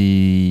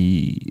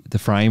the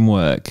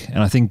framework, and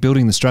I think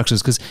building the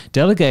structures, because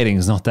delegating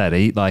is not that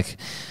easy.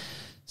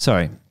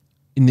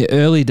 In the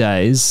early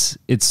days,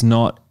 it's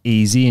not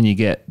easy, and you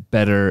get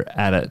better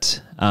at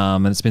it.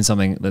 And it's been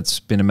something that's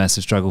been a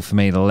massive struggle for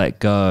me to let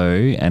go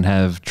and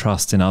have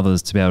trust in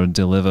others to be able to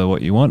deliver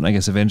what you want. And I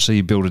guess eventually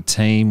you build a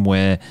team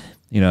where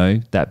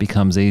that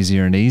becomes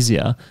easier and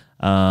easier.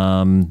 We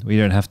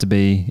don't have to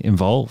be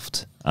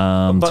involved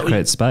to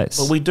create space.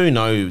 But we do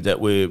know that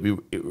we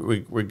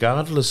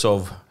regardless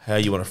of how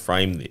you want to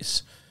frame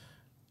this,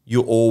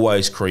 you're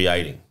always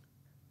creating.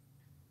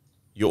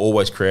 You're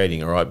always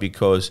creating, all right?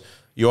 Because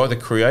you're either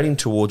creating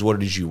towards what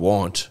it is you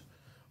want,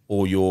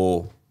 or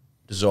you're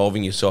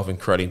dissolving yourself and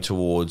creating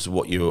towards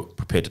what you're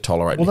prepared to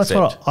tolerate and accept.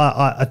 That's what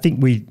I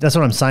think that's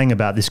what I'm saying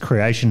about this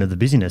creation of the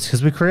busyness,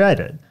 because we create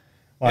it.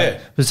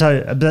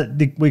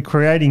 We're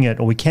creating it,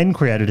 or we can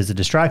create it as a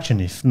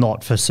distraction if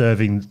not for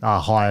serving our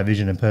higher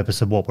vision and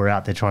purpose of what we're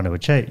out there trying to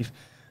achieve.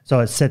 So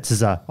it sets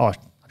as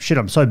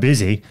I'm so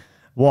busy.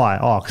 Why?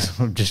 Because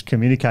I'm just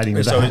communicating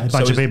with a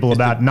bunch of people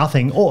about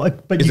nothing.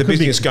 But is the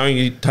business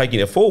taking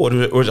it forward,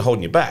 or is it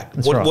holding you back?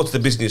 Right. What's the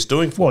business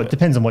doing for you? It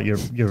depends on what you're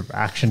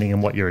actioning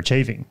and what you're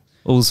achieving.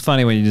 Well, it was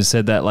funny when you just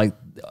said that.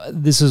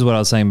 This is what I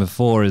was saying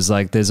before. Is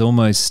there's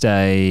almost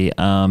a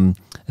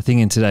thing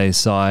in today's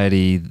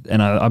society,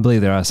 and I believe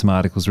there are some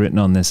articles written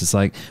on this. It's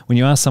like when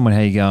you ask someone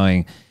how you're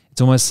going,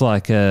 it's almost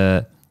like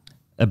a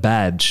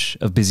badge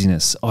of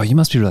busyness. Oh, you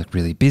must be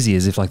really busy,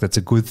 as if that's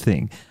a good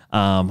thing.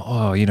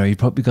 You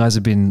guys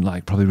have been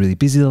probably really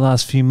busy the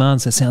last few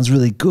months. That sounds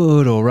really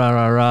good, or rah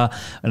rah rah.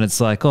 And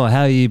it's like, how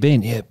have you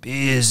been? Yeah,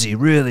 busy,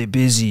 really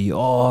busy.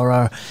 Oh,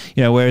 rah.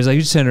 Whereas you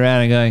just turn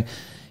around and going,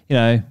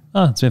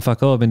 it's been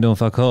fuck all. I've been doing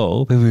fuck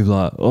all. People will be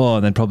like,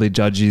 and then probably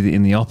judge you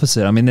in the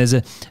opposite. I mean, there's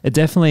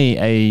definitely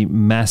a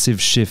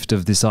massive shift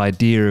of this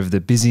idea of the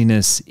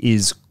busyness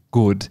is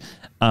good.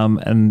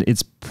 And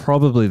it's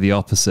probably the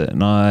opposite.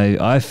 And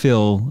I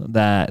feel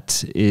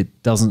that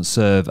it doesn't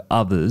serve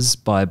others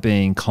by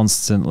being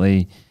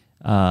constantly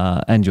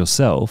and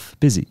yourself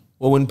busy.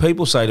 Well, when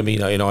people say to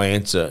me, I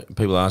answer,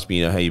 people ask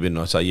me, how you been?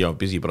 And I say, I'm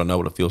busy, but I know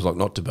what it feels like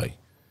not to be.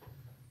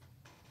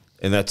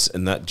 And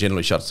that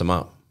generally shuts them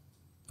up.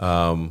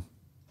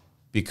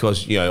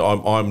 Because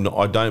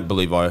I don't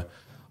believe I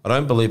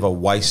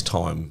waste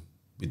time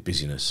with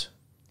busyness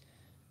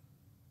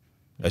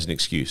as an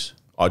excuse.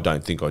 I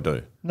don't think I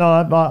do.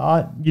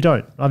 No, you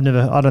don't. I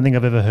don't think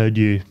I've ever heard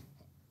you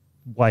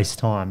waste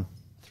time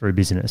through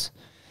busyness.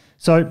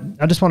 So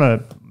I just want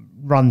to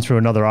run through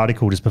another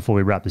article just before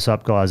we wrap this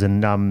up, guys.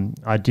 And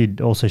I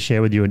did also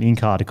share with you an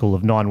Inc. article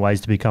of 9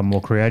 ways to become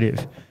more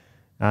creative.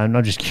 And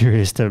I'm just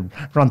curious to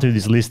run through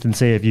this list and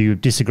see if you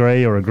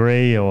disagree or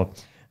agree or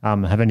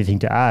have anything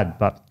to add.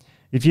 But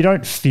if you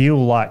don't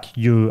feel like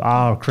you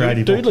are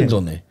creative, doodling's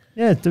on there.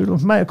 Yeah, doodle,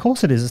 mate. Of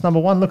course it is. It's number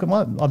one. Look at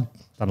I've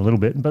done a little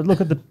bit, but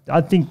look at I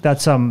think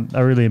that's a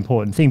really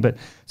important thing. But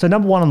so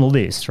number one on the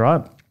list,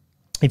 right?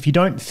 If you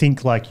don't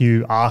think like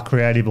you are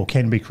creative or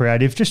can be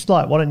creative, just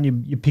why don't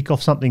you pick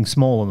off something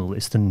small on the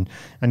list and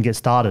get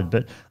started?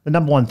 But the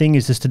number one thing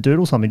is just to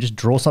doodle something. Just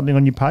draw something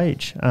on your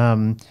page.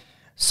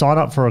 Sign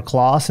up for a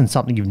class and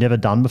something you've never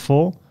done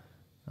before.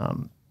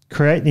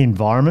 Create the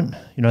environment.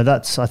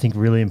 That's, I think,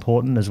 really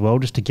important as well,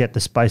 just to get the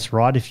space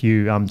right. If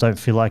you don't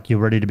feel like you're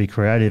ready to be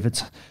creative,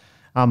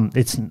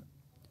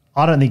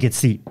 I don't think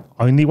it's the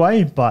only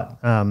way, but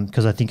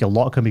because I think a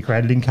lot can be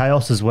created in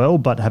chaos as well.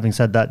 But having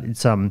said that,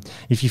 it's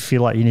if you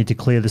feel like you need to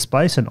clear the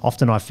space, and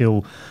often I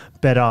feel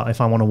better if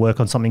I want to work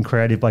on something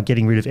creative by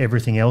getting rid of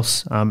everything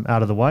else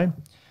out of the way.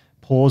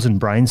 Pause and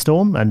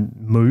brainstorm and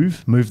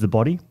move the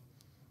body.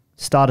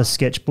 Start a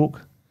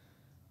sketchbook.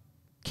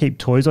 Keep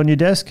toys on your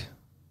desk.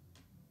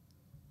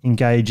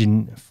 Engage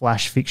in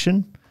flash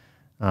fiction.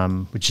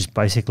 which is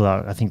basically,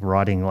 I think,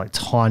 writing like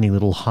tiny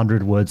little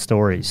 100-word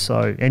stories.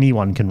 So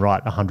anyone can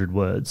write 100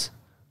 words.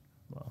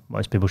 Well,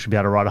 most people should be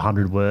able to write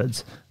 100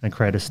 words and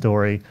create a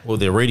story. Well,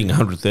 they're reading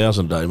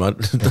 100,000 a day, mate.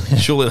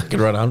 Surely they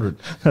can write 100.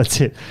 That's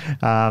it.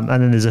 And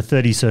then there's a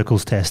 30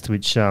 circles test,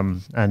 which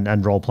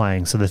and role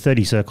playing. So the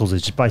 30 circles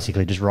is just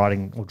basically just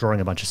writing or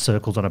drawing a bunch of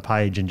circles on a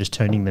page and just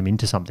turning them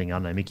into something. I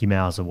don't know, Mickey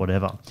Mouse or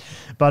whatever.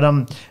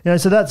 But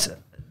so that's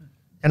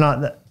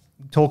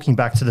talking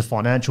back to the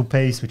financial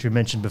piece, which we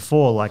mentioned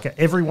before. Like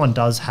everyone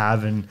does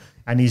have and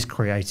is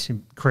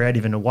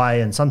creative in a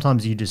way, and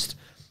sometimes you just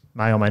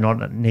may or may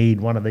not need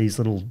one of these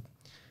little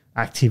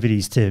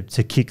activities to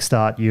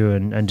kickstart you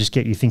and just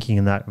get you thinking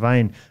in that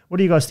vein. What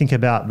do you guys think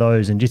about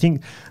those? And do you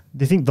think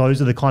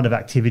those are the kind of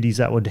activities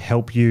that would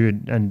help you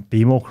and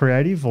be more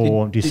creative,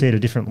 or do you see it a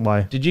different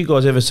way? Did you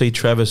guys ever see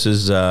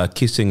Travis's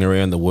kissing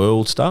around the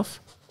world stuff?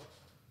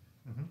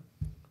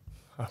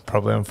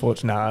 Probably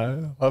unfortunate.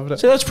 No, loved it.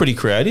 So that's pretty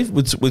creative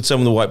with some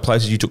of the white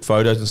places you took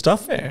photos and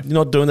stuff. Yeah. You're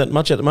not doing that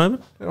much at the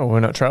moment? Oh, we're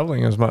not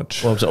travelling as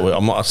much. Well,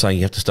 I'm not saying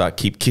you have to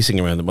keep kissing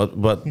around them,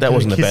 but that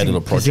wasn't a bad little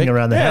project. Kissing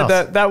around the house.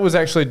 That was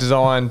actually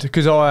designed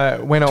because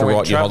when I went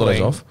write your holidays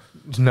travelling. off?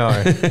 No,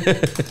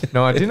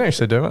 I didn't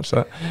actually do much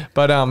of that.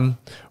 But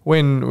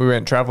when we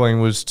went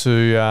travelling was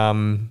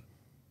to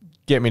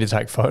get me to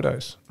take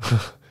photos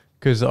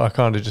because I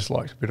kind of just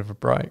liked a bit of a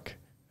break.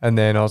 And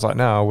then I was like,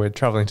 no, we're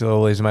travelling to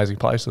all these amazing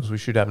places. We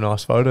should have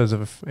nice photos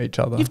of each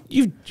other.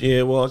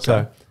 Yeah, well, okay.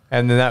 So,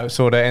 and then that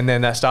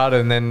started.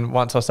 And then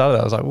once I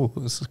started, I was like, oh,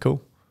 this is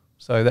cool.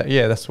 So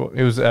that's what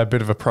it was, a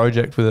bit of a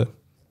project with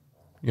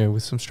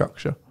with some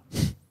structure.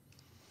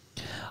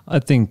 I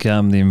think the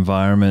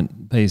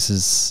environment piece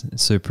is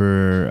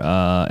super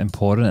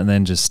important, and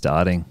then just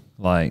starting,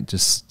 like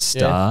just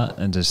start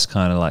and just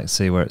kind of like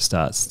see where it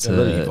starts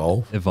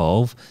to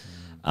evolve.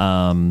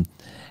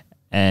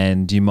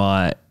 And you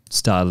might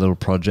start a little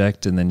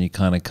project and then you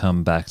kind of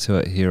come back to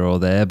it here or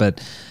there.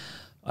 But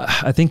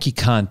I think you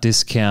can't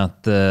discount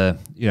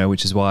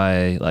which is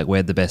why like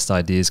where the best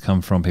ideas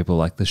come from, people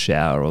like the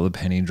shower or the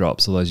penny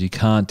drops, all those, you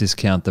can't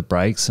discount the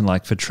breaks. And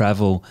like for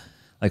travel,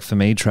 like for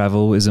me,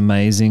 travel is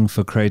amazing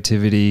for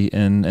creativity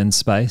and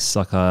space.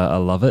 Like I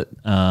love it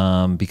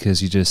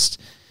because you just,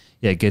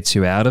 it gets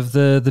you out of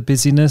the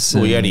busyness.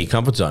 Well, you're out of your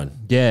comfort zone.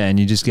 Yeah, and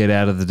you just get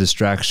out of the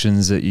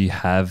distractions that you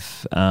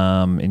have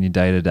in your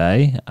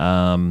day-to-day.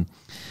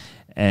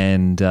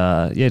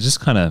 Just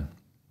kind of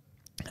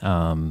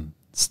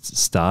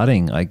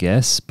starting, I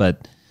guess.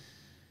 But,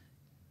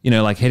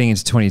 like heading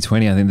into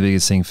 2020, I think the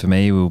biggest thing for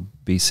me will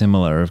be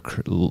similar of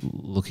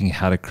looking at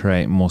how to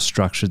create more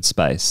structured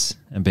space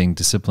and being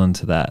disciplined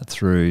to that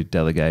through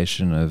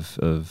delegation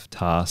of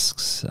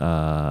tasks,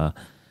 and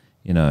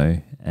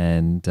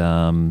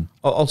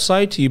I'll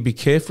say to you, be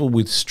careful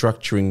with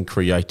structuring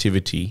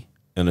creativity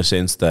in a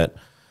sense that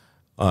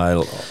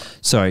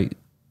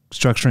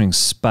structuring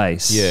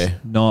space,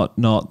 not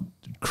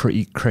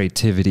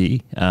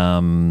creativity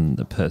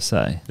per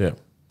se.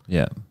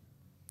 Yeah.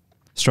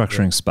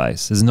 Structuring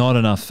space. There's not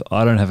enough.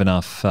 I don't have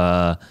enough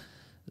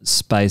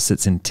space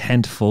that's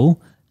intentful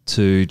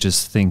to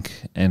just think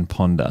and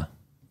ponder.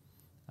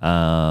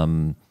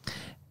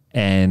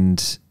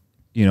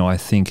 I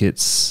think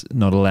it's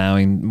not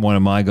allowing. One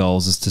of my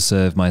goals is to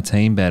serve my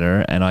team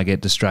better, and I get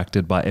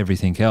distracted by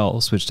everything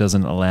else, which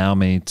doesn't allow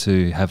me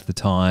to have the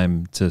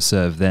time to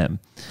serve them.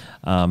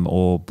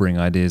 Or bring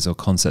ideas or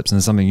concepts. And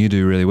there's something you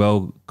do really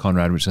well,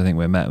 Conrad, which I think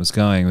where Matt was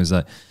going was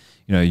that,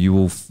 you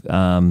will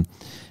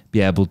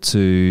be able to,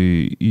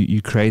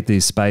 you create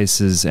these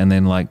spaces and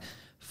then like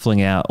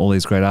fling out all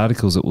these great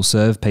articles that will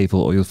serve people,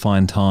 or you'll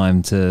find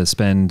time to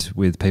spend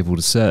with people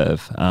to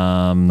serve.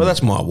 Well,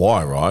 that's my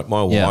why, right?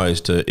 My why is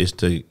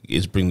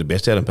bring the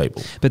best out of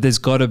people. But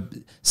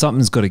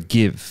something's got to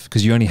give,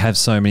 because you only have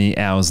so many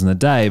hours in the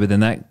day. But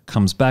then that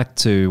comes back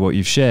to what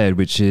you've shared,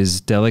 which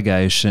is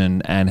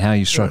delegation and how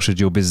you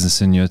structured your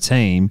business and your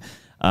team,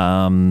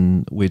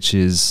 which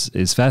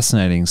is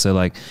fascinating. So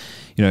like,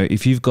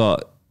 if you've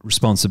got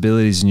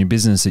responsibilities in your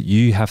business that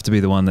you have to be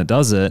the one that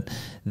does it,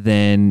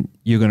 then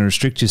you're going to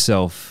restrict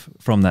yourself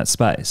from that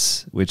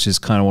space, which is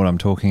kind of what I'm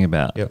talking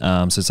about. Yep.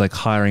 So it's like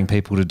hiring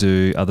people to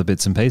do other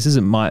bits and pieces.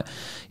 It might,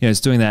 it's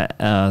doing that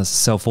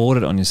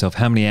self-audit on yourself.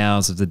 How many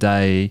hours of the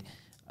day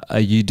are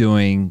you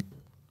doing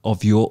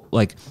of your,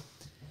 like,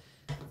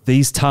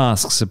 these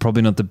tasks are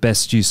probably not the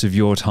best use of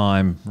your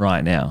time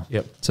right now.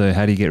 Yep. So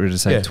how do you get rid of,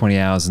 say, 20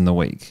 hours in the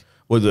week?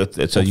 Well,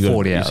 so you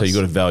 40 hours. So you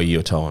got to value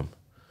your time.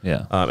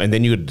 Yeah. And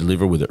then you got to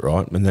deliver with it,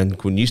 right? And then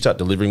when you start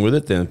delivering with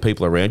it, then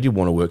people around you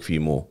want to work for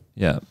you more.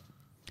 Yeah.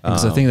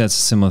 Because I think that's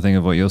a similar thing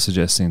of what you're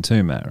suggesting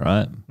too, Matt,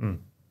 right?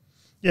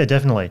 Yeah,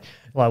 definitely.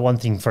 Like one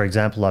thing, for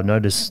example, I've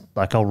noticed,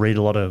 like I'll read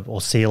a lot of or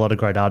see a lot of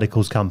great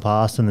articles come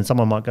past, and then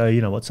someone might go,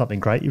 what's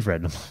something great you've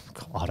read? And I'm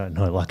like, I don't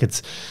know. Like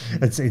it's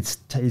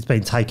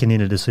been taken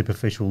in at a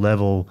superficial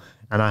level,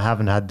 and I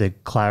haven't had the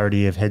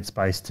clarity of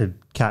headspace to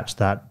catch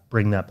that,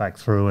 bring that back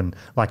through. And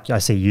like I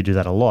see you do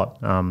that a lot.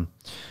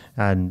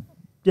 And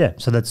yeah,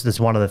 so that's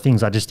one of the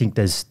things. I just think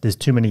there's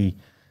too many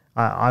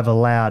I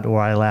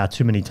allow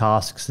too many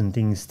tasks and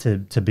things to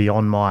be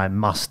on my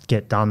must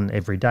get done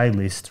every day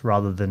list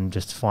rather than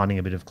just finding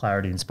a bit of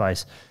clarity and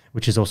space,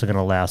 which is also going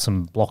to allow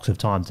some blocks of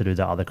time to do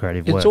the other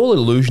creative work. It's all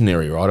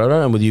illusionary, right? I don't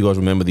know whether you guys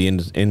remember the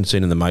end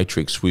scene in The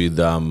Matrix with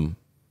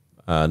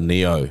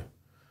Neo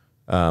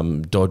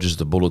dodges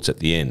the bullets at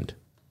the end.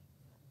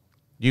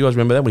 Do you guys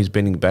remember that when he's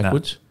bending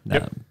backwards? No.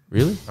 Yep.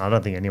 Really? I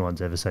don't think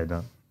anyone's ever said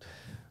that.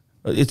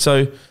 It's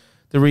so.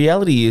 The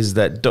reality is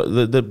that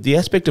the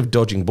aspect of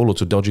dodging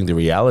bullets or dodging the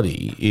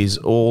reality is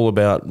all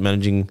about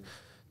managing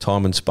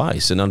time and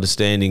space and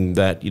understanding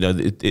that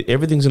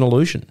everything's an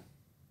illusion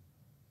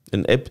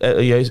and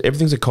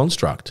everything's a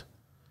construct.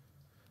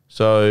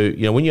 So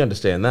when you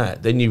understand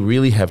that, then you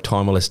really have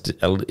time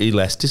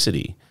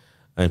elasticity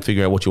and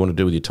figure out what you want to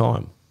do with your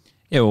time.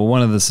 Yeah, well,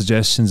 one of the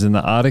suggestions in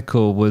the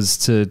article was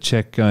to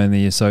check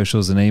only your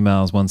socials and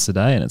emails once a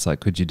day, and it's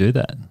like, could you do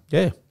that?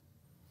 Yeah.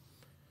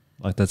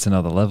 Like that's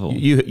another level.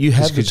 You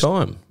have the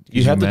time.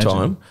 You have the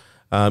time.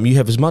 You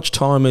have as much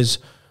time as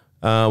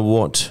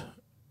what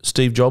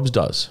Steve Jobs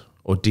does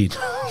or did.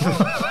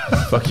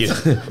 Fuck you.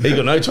 He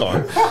got no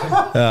time.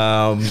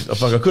 I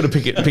could have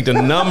picked a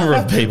number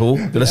of people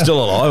that are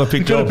still alive. I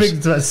picked You could have Jobs.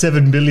 picked about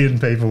 7 billion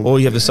people. Or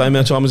you have the same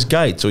amount of time as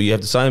Gates, or you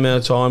have the same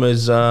amount of time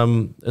as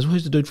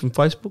who's the dude from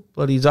Facebook?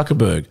 Bloody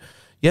Zuckerberg.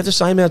 You have the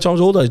same amount of time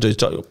as all those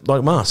dudes,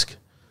 like Musk.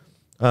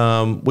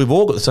 We've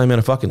all got the same amount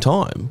of fucking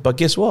time, but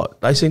guess what?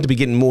 They seem to be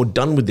getting more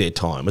done with their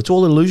time. It's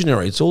all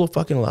illusionary. It's all a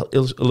fucking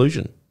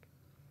illusion.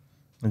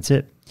 That's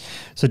it.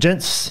 So,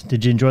 gents,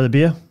 did you enjoy the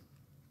beer?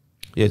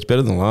 Yeah, it's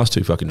better than the last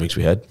 2 fucking drinks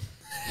we had.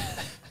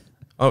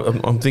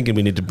 I'm thinking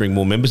we need to bring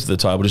more members to the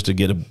table just to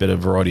get a better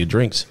variety of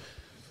drinks.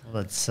 Well,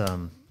 that's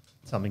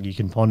something you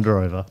can ponder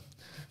over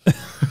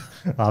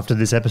after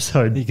this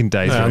episode. You can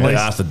days No, release.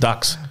 ask the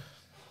ducks.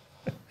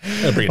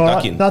 Bring a All duck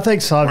right. in. No,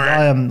 thanks.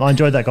 I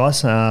enjoyed that,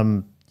 guys.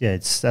 Yeah,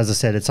 it's, as I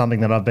said, it's something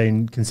that I've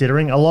been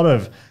considering. A lot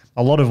of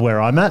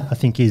where I'm at, I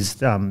think,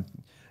 is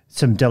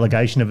some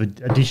delegation of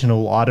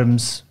additional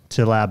items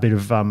to allow a bit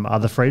of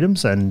other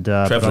freedums. And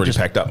Trav's already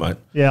packed up, mate.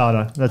 Yeah, I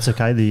know. That's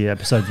okay. The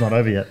episode's not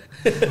over yet.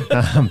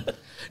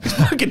 He's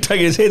fucking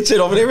taking his headset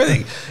off and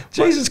everything.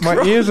 Jesus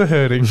Christ. My ears are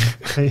hurting.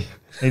 He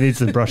needs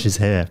to brush his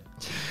hair.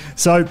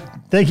 So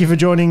thank you for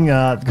joining,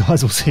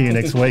 guys. We'll see you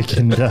next week,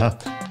 and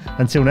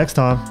until next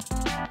time.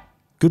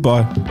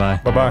 Goodbye.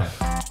 Bye. Bye-bye.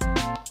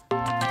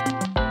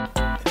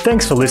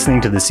 Thanks for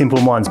listening to the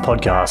Simple Minds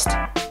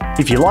podcast.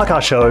 If you like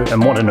our show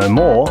and want to know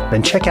more,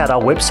 then check out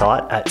our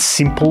website at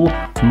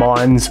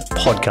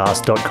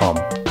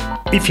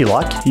simplemindspodcast.com. If you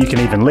like, you can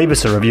even leave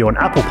us a review on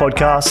Apple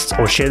Podcasts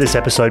or share this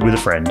episode with a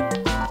friend.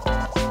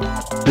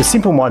 The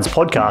Simple Minds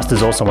podcast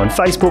is also on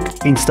Facebook,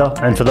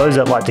 Insta, and for those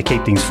that like to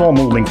keep things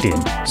formal,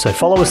 LinkedIn. So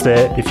follow us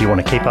there if you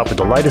want to keep up with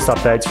the latest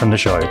updates from the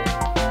show.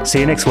 See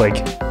you next week.